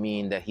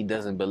mean that he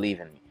doesn't believe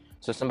in me.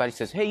 So somebody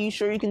says, hey, you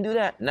sure you can do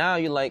that? Now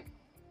you're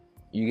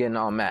getting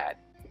all mad.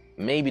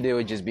 Maybe they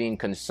were just being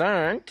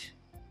concerned,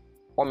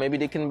 or maybe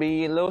they can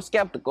be a little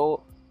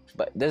skeptical,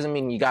 but it doesn't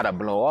mean you got to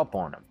blow up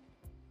on them.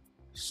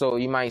 So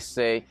you might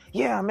say,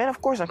 yeah, man,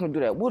 of course I can do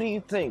that. What do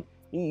you think?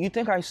 You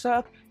think I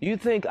suck? You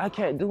think I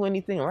can't do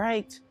anything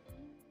right?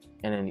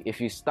 And then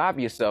if you stop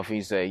yourself and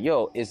you say,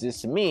 yo, is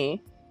this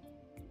me?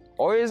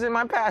 Or is it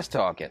my past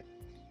talking?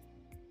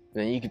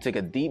 Then you can take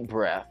a deep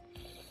breath,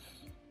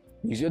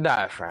 use your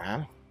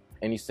diaphragm,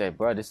 and you say,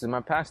 bro, this is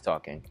my past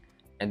talking.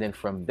 And then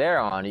from there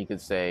on, you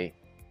could say,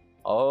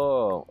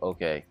 oh,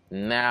 okay.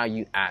 Now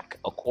you act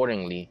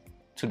accordingly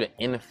to the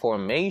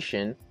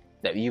information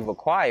that you've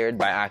acquired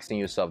by asking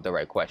yourself the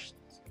right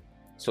questions.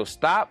 So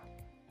stop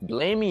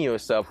blaming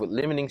yourself with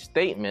limiting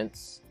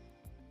statements,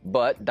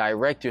 but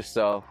direct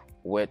yourself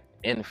with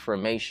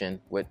information,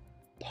 with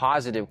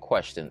positive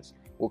questions,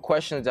 with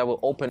questions that will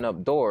open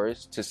up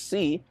doors to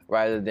see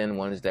rather than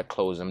ones that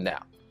close them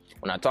down.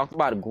 When I talk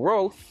about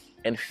growth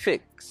and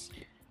fix,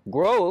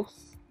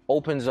 growth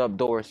opens up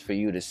doors for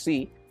you to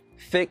see,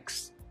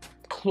 fix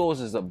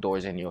closes up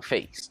doors in your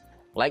face.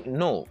 Like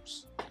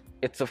nose,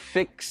 it's a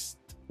fixed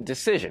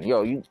decision.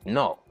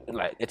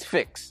 It's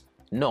fixed.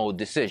 No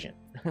decision.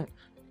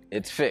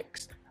 It's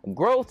fixed.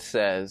 Growth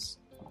says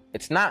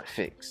it's not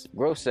fixed.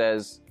 Growth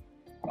says,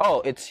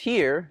 oh, it's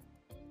here,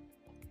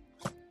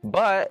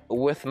 but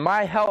with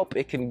my help,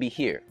 it can be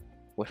here.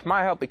 With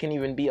my help, it can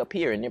even be up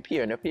here and up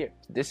here and up here.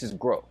 This is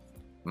growth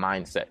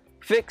mindset.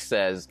 Fix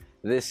says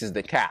this is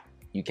the cap.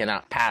 You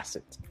cannot pass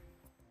it.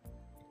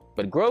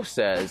 But growth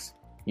says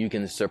you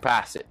can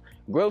surpass it.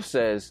 Growth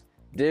says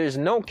there's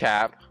no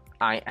cap.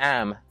 I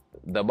am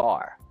the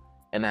bar.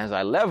 And as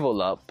I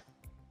level up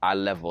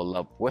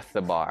with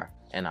the bar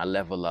and I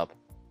level up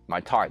my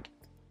target.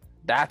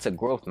 That's a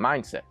growth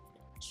mindset.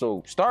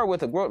 So start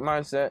with a growth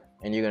mindset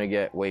and you're going to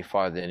get way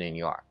farther than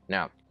you are.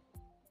 Now,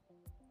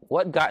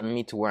 what got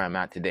me to where I'm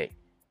at today?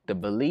 The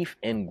belief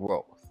in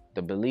growth,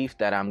 the belief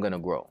that I'm going to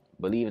grow,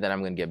 believe that I'm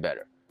going to get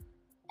better.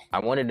 I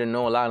wanted to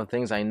know a lot of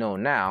things I know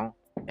now,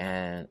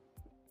 and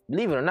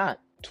believe it or not,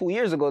 2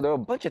 years ago, there were a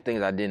bunch of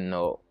things I didn't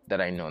know that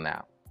I know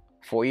now.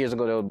 4 years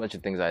ago, there were a bunch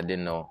of things I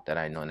didn't know that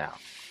I know now.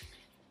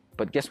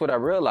 But guess what I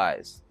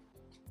realized?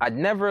 I'd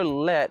never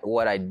let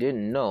what I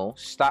didn't know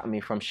stop me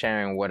from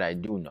sharing what I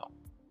do know,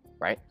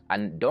 right?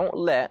 And don't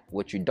let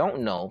what you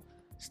don't know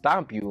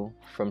stop you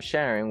from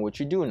sharing what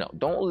you do know.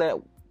 Don't let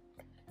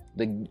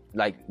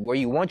where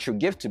you want your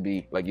gift to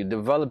be, like you're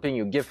developing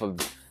your gift of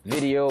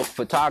video,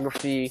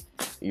 photography,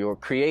 you're a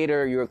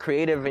creator, you're a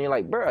creative, and you're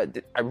like, bro,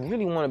 I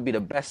really want to be the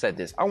best at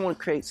this. I want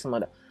to create some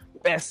of the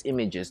best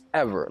images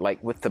ever,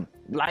 like with the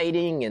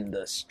lighting and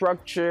the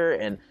structure,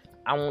 and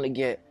I want to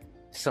get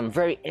some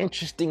very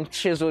interesting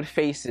chiseled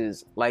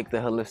faces like the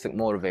Holistic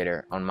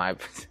Motivator on my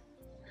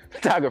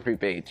photography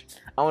page.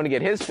 I want to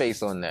get his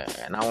face on there,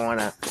 and I want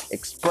to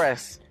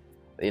express,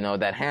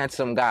 that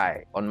handsome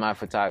guy on my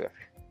photography.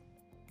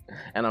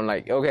 And I'm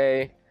like,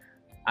 okay,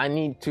 I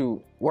need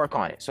to work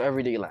on it. So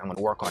every day you're like, I'm gonna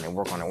work on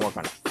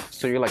it.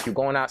 So you're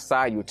going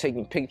outside, you're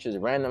taking pictures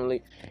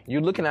randomly.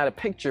 You're looking at a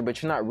picture,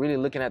 but you're not really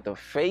looking at the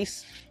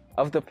face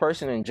of the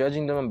person and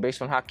judging them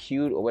based on how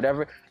cute or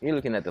whatever. You're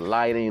looking at the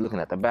lighting, you're looking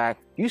at the back.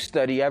 You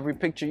study every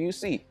picture you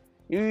see.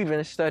 You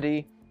even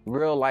study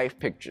real life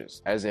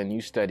pictures, as in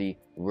you study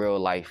real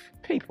life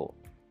people.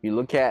 You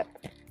look at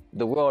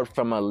the world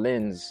from a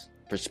lens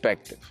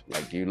perspective.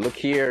 Like you look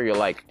here, you're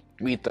like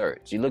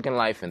 3/3. You look in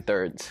life in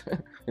thirds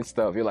and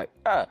stuff. You're like,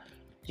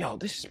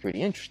 this is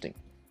pretty interesting.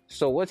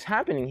 So what's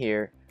happening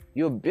here?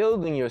 You're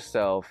building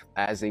yourself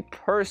as a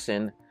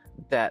person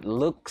that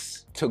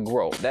looks to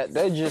grow, that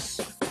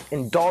just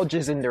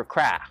indulges in their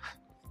craft.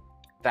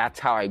 That's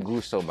how I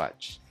grew so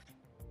much.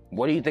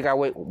 What do you think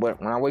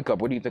when I wake up,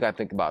 what do you think I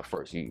think about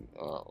first?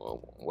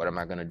 What am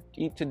I going to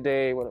eat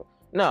today?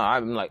 No,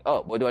 I'm like,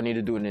 what do I need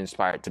to do to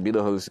inspire to be the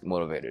Holistic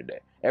Motivator today?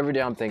 Every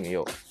day I'm thinking,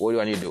 what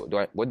do I need to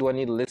do? What do I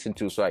need to listen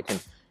to so I can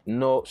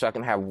know, so I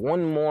can have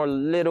one more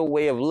little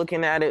way of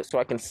looking at it, so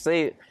I can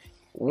say it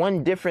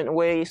one different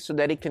way so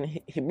that it can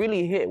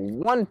really hit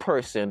one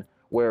person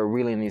where it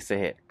really needs to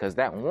hit. Because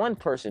that one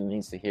person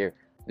needs to hear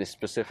this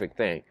specific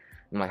thing.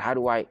 I'm like,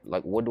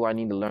 what do I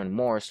need to learn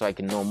more so I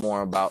can know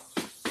more about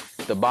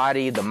the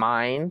body, the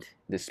mind,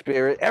 the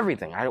spirit,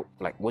 everything?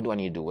 What do I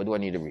need to do? What do I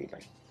need to read?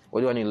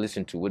 What do I need to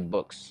listen to? What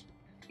books?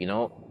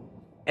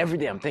 Every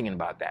day I'm thinking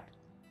about that.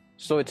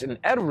 So it's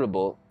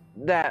inevitable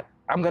that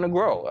I'm going to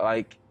grow.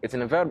 Like, it's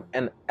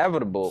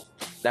inevitable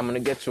that I'm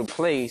going to get to a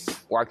place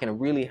where I can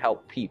really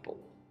help people.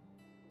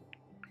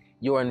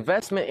 Your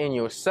investment in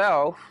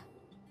yourself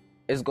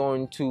is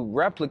going to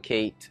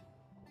replicate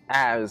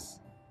as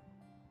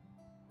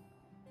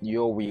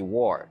your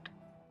reward.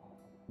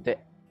 The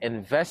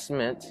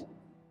investment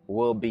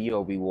will be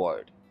your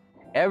reward.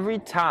 Every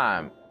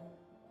time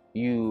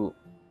you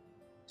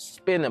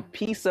spend a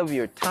piece of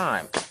your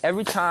time,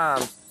 every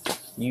time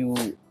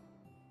you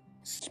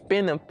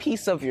spend a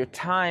piece of your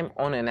time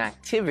on an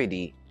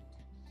activity,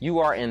 you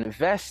are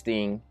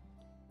investing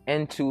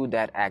into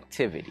that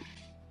activity.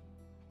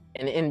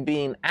 And in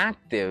being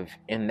active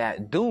in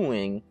that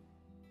doing,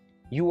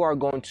 you are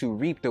going to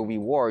reap the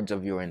rewards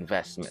of your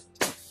investment.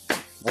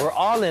 We're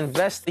all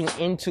investing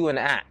into an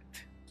act.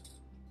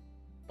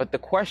 But the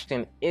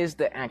question is,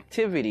 the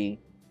activity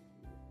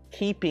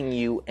keeping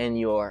you in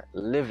your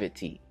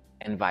livity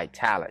and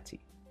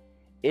vitality?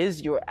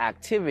 Is your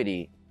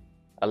activity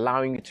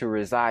allowing you to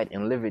reside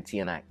in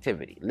livity and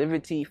activity?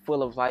 Livity,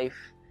 full of life.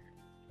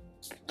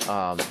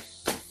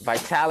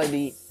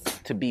 Vitality,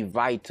 to be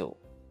vital,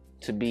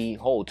 to be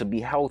whole, to be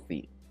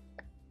healthy,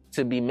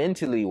 to be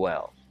mentally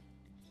well.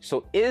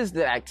 So is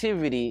the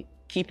activity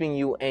keeping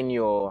you in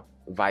your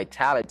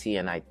vitality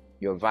and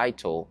your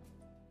vital,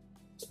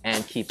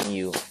 and keeping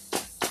you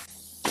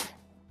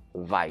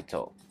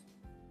vital?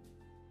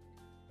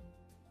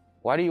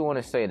 Why do you want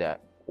to say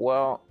that?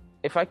 Well,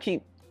 if I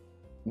keep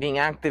being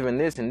active in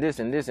this and this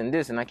and this and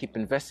this, and I keep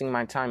investing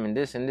my time in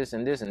this and this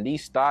and this and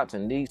these thoughts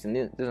and these and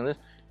this and this,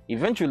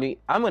 eventually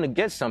I'm going to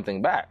get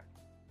something back.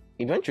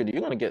 Eventually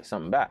you're going to get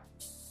something back.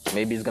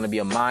 Maybe it's going to be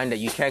a mind that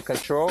you can't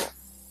control.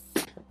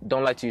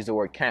 Don't like to use the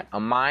word can't. A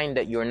mind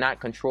that you're not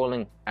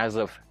controlling as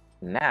of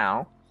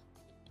now.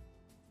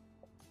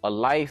 A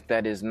life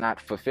that is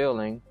not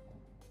fulfilling.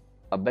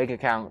 A bank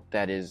account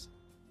that is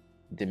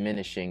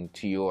diminishing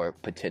to your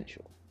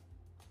potential.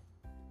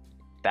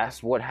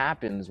 That's what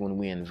happens when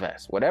we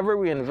invest. Whatever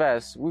we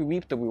invest, we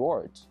reap the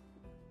rewards.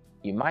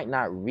 You might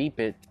not reap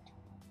it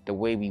the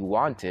way we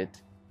want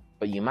it,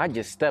 but you might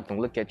just step and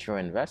look at your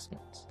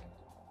investments.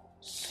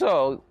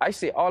 So I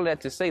say all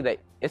that to say that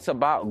it's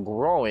about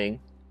growing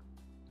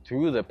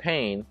through the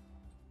pain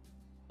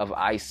of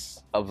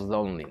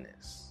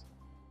loneliness,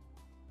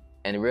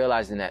 and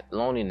realizing that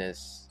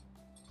loneliness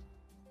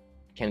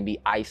can be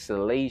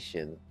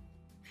isolation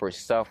for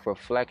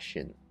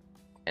self-reflection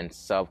and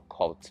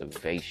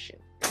self-cultivation.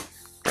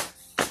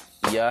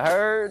 You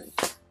heard?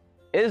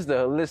 Is the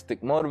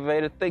Holistic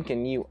Motivator,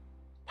 thanking you,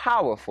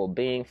 powerful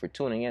being, for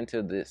tuning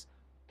into this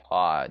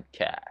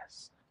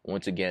podcast.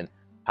 Once again,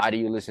 how do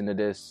you listen to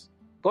this?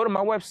 Go to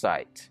my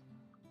website,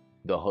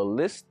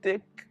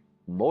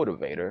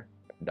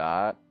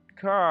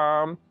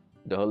 theholisticmotivator.com.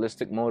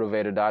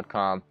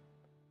 Theholisticmotivator.com.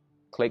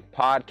 Click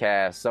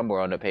podcast somewhere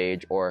on the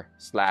page, or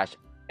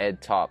 /Ed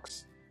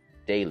Talks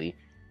Daily,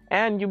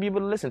 and you'll be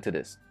able to listen to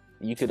this.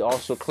 You could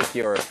also click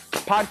your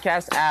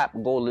podcast app,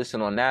 go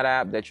listen on that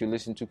app that you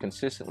listen to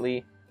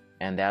consistently,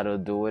 and that'll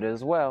do it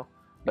as well.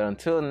 But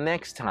until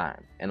next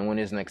time, and when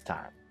is next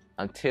time?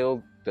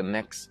 Until the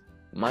next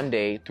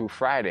Monday through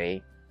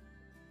Friday,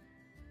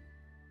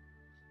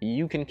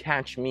 you can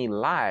catch me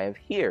live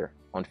here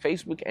on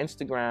Facebook,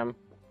 Instagram,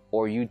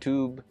 or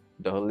YouTube,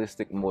 The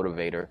Holistic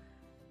Motivator.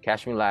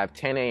 Catch me live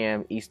 10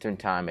 a.m. Eastern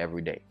Time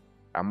every day.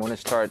 I'm going to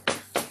start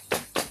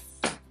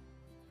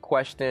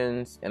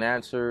questions and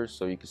answers,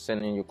 so you can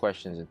send in your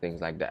questions and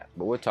things like that.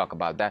 But we'll talk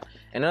about that.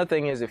 Another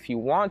thing is, if you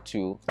want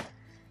to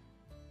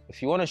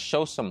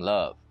show some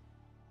love.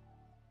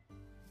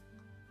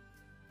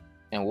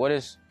 And what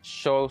is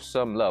show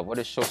some love? What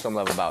is show some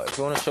love about? If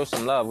you want to show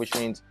some love, which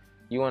means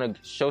you want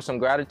to show some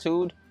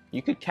gratitude,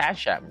 you could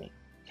Cash App me.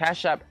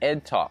 Cash App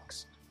Ed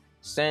Talks.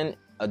 Send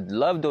a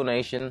love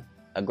donation,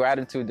 a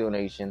gratitude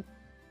donation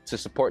to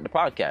support the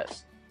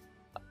podcast.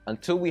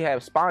 Until we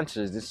have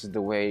sponsors, this is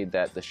the way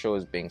that the show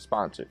is being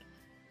sponsored.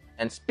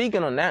 And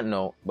speaking on that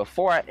note,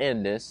 before I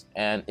end this,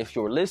 and if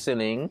you're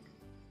listening,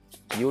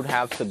 you'd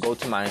have to go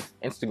to my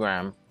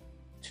Instagram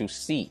to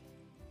see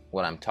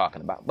what I'm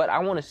talking about. But I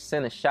want to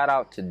send a shout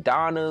out to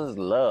Donna's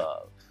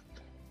Love.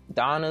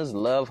 Donna's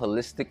Love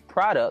Holistic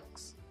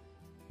Products.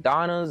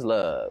 Donna's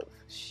Love.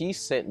 She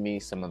sent me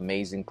some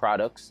amazing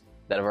products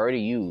that I've already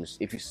used.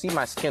 If you see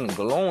my skin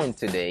glowing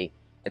today,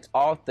 it's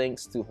all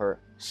thanks to her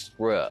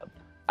scrub.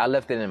 I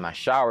left it in my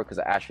shower because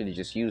I actually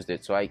just used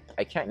it, so I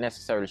can't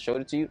necessarily show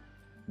it to you.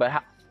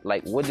 But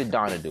what did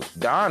Donna do?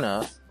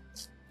 Donna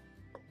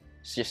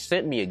just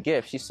sent me a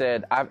gift. She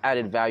said, I've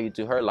added value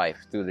to her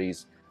life through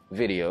these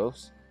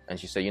videos. And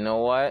she said, you know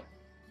what?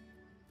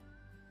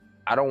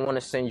 I don't want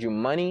to send you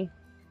money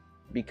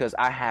because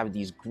I have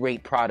these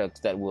great products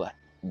that will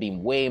be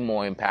way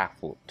more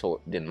impactful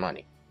than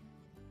money.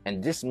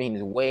 And this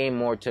means way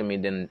more to me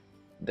than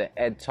the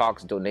Ed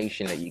Talks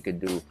donation that you could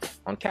do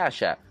on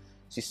Cash App.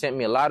 She sent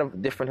me a lot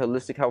of different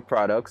holistic health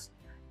products,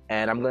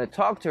 and I'm going to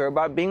talk to her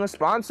about being a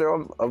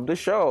sponsor of the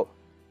show.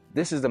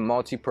 This is the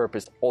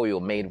multi-purpose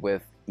oil made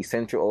with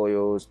essential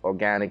oils,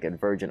 organic and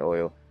virgin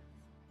oil,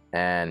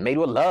 and made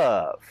with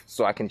love.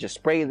 So I can just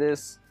spray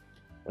this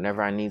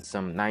whenever I need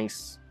some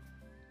nice,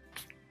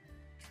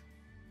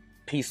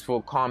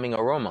 peaceful, calming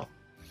aroma.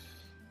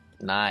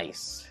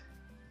 Nice.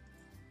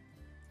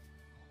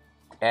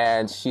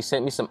 And she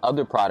sent me some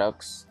other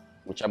products,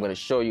 which I'm going to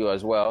show you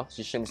as well.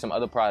 She sent me some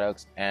other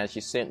products, and she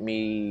sent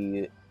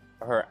me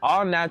her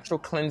all-natural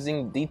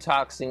cleansing,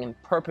 detoxing, and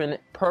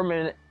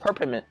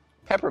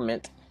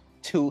peppermint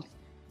tooth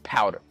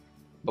powder.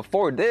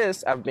 Before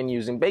this, I've been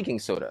using baking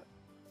soda.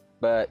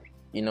 But,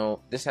 you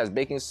know, this has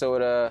baking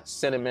soda,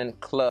 cinnamon,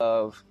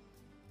 clove,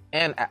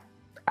 and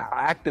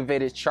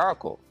activated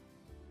charcoal.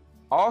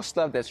 All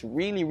stuff that's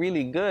really,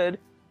 really good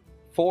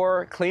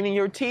for cleaning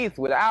your teeth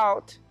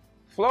without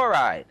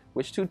fluoride,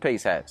 which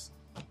toothpaste has.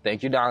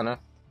 Thank you, Donna.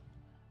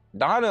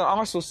 Donna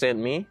also sent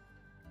me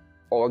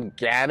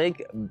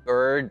organic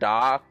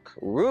burdock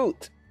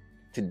root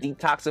to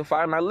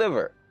detoxify my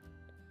liver.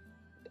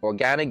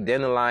 Organic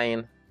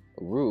dandelion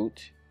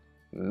root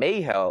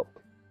may help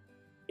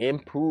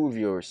improve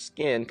your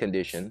skin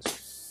conditions,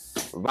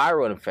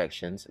 viral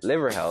infections,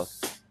 liver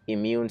health,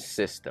 immune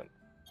system.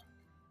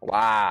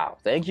 Wow.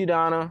 Thank you,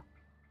 Donna.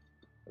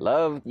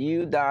 Love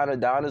you, Donna.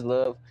 Donna's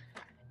love.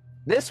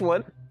 This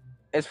one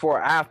is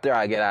for after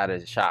I get out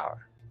of the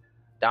shower.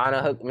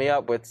 Donna hooked me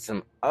up with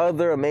some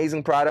other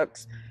amazing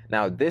products.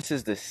 Now, this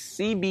is the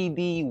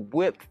CBD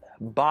Whipped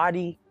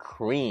Body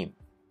Cream.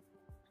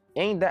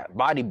 Ain't that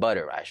body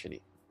butter,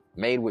 actually.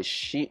 Made with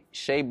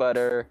shea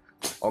butter,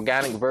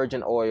 organic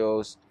virgin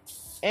oils,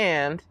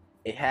 and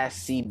it has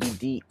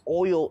CBD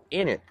oil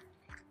in it.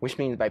 Which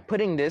means by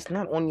putting this,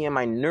 not only am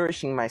I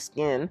nourishing my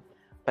skin,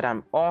 but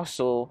I'm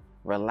also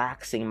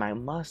relaxing my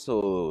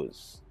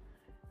muscles.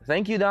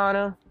 Thank you,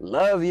 Donna.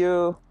 Love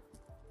you.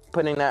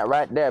 Putting that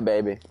right there,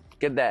 baby.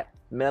 Get that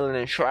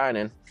melanin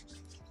shrining.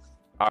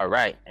 All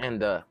right.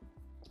 And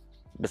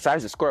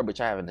besides the scrub,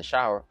 which I have in the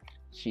shower,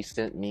 she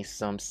sent me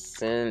some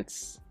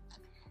scents.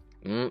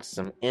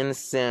 Some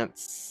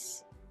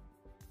incense.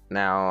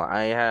 Now,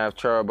 I have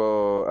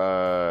trouble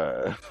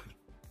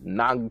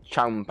Nag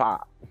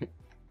Champa.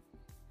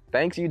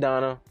 Thanks you,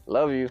 Donna.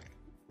 Love you.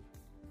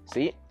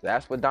 See,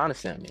 that's what Donna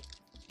sent me.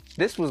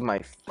 This was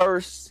my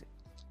first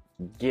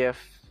gift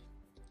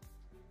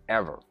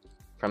ever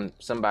from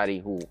somebody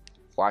who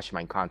watched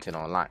my content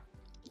online.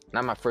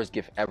 Not my first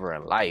gift ever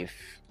in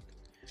life.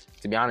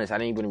 To be honest, I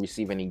didn't even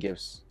receive any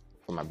gifts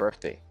for my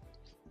birthday.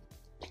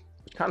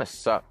 Which kind of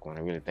sucked when I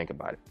really think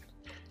about it.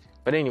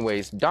 But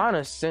anyways,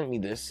 Donna sent me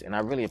this, and I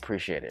really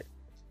appreciate it.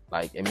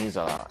 Like, it means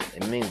a lot.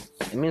 It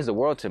means the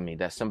world to me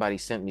that somebody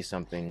sent me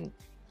something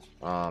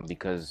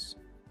because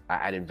I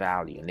added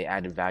value, and they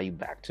added value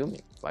back to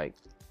me. Like,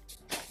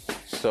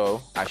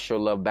 so I show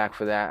love back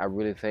for that. I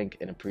really thank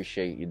and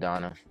appreciate you,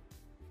 Donna.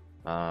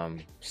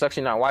 Sucks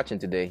you're not watching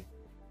today.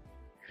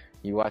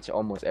 You watch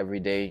almost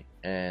every day,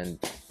 and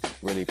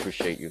really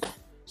appreciate you.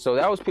 So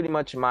that was pretty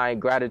much my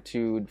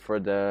gratitude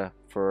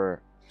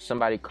for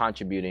somebody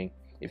contributing.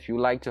 If you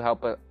like to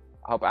help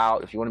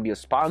out, if you want to be a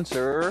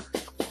sponsor,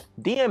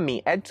 DM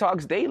me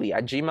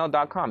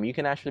edtalksdaily@gmail.com. You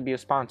can actually be a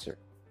sponsor,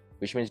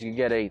 which means you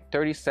get a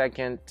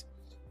 30-second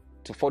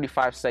to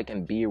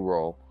 45-second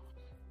B-roll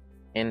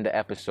in the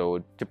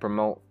episode to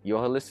promote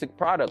your holistic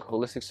product,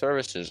 holistic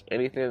services,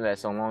 anything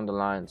that's along the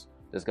lines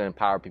that's going to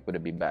empower people to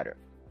be better.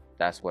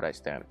 That's what I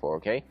stand for,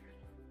 okay?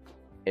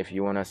 If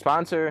you want to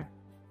sponsor,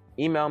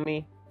 email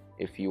me.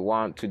 If you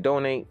want to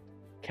donate,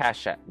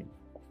 cash at me,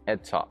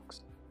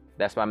 edtalks.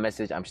 That's my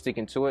message. I'm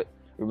sticking to it.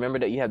 Remember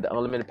that you have the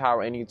unlimited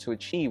power in you to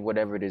achieve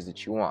whatever it is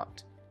that you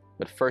want.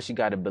 But first, you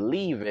got to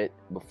believe it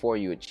before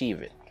you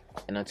achieve it.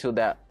 And until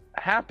that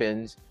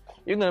happens,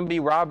 you're going to be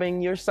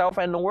robbing yourself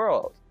and the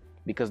world,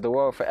 because the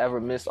world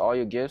forever miss all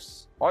your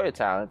gifts, all your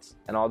talents,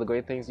 and all the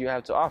great things you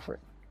have to offer.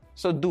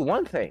 So do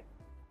one thing.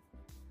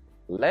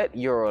 Let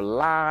your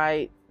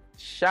light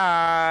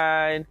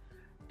shine.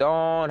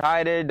 Don't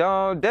hide it.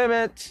 Don't dim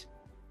it.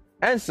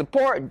 And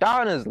support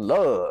Donna's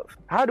Love.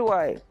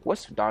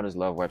 What's Donna's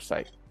Love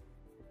website?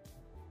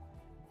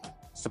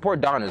 Support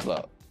Donna's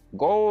Love.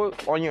 Go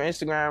on your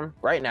Instagram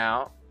right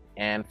now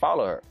and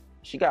follow her.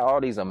 She got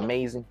all these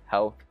amazing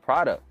health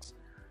products.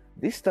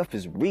 This stuff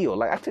is real.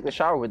 Like, I took a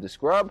shower with the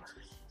scrub,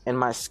 and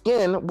my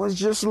skin was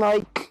just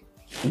like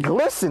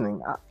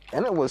glistening,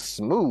 and it was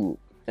smooth.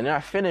 And then I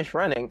finished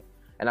running,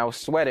 and I was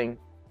sweating,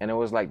 and it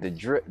was like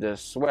the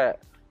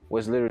sweat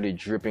was literally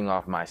dripping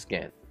off my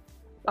skin.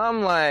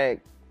 I'm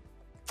like,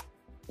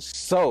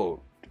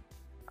 sold.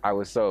 I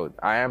was sold.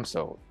 I am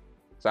sold.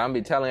 So I'm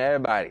be telling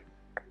everybody.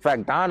 In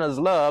fact, Donna's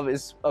Love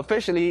is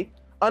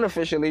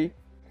unofficially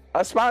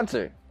a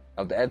sponsor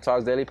of the Ed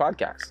Talks Daily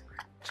podcast.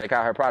 Check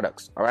out her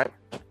products. All right.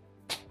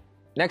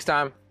 Next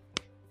time.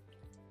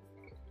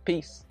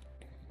 Peace.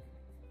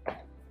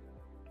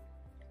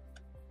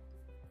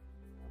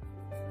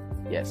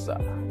 Yes, sir.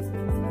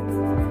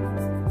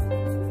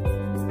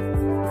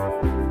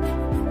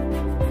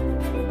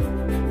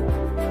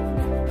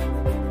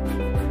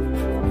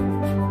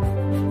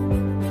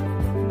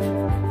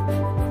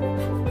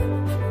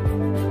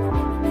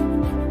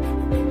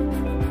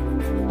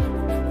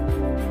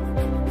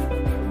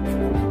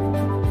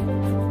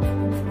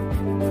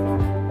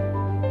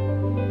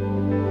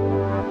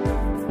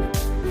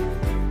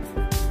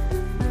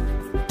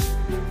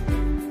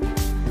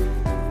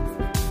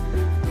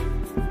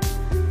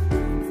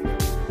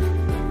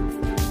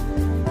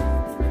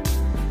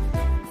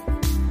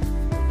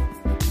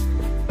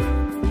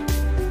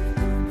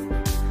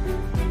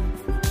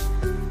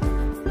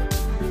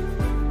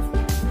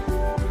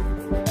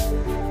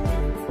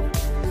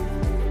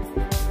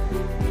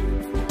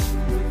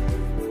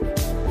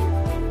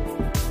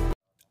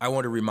 I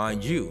want to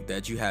remind you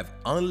that you have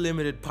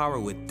unlimited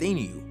power within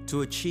you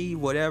to achieve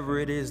whatever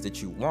it is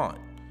that you want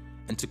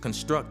and to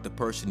construct the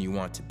person you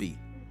want to be.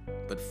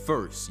 But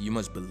first, you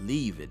must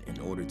believe it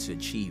in order to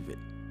achieve it.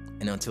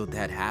 And until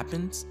that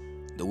happens,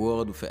 the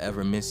world will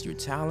forever miss your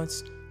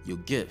talents, your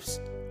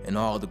gifts, and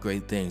all the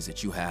great things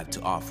that you have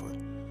to offer.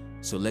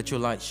 So let your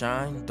light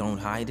shine, don't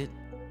hide it,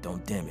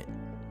 don't dim it.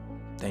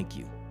 Thank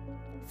you.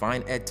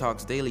 Find Ed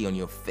Talks Daily on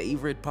your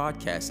favorite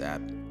podcast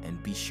app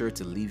and be sure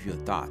to leave your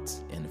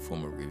thoughts in the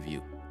form of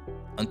review.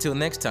 Until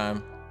next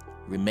time,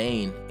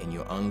 remain in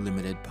your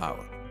unlimited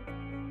power.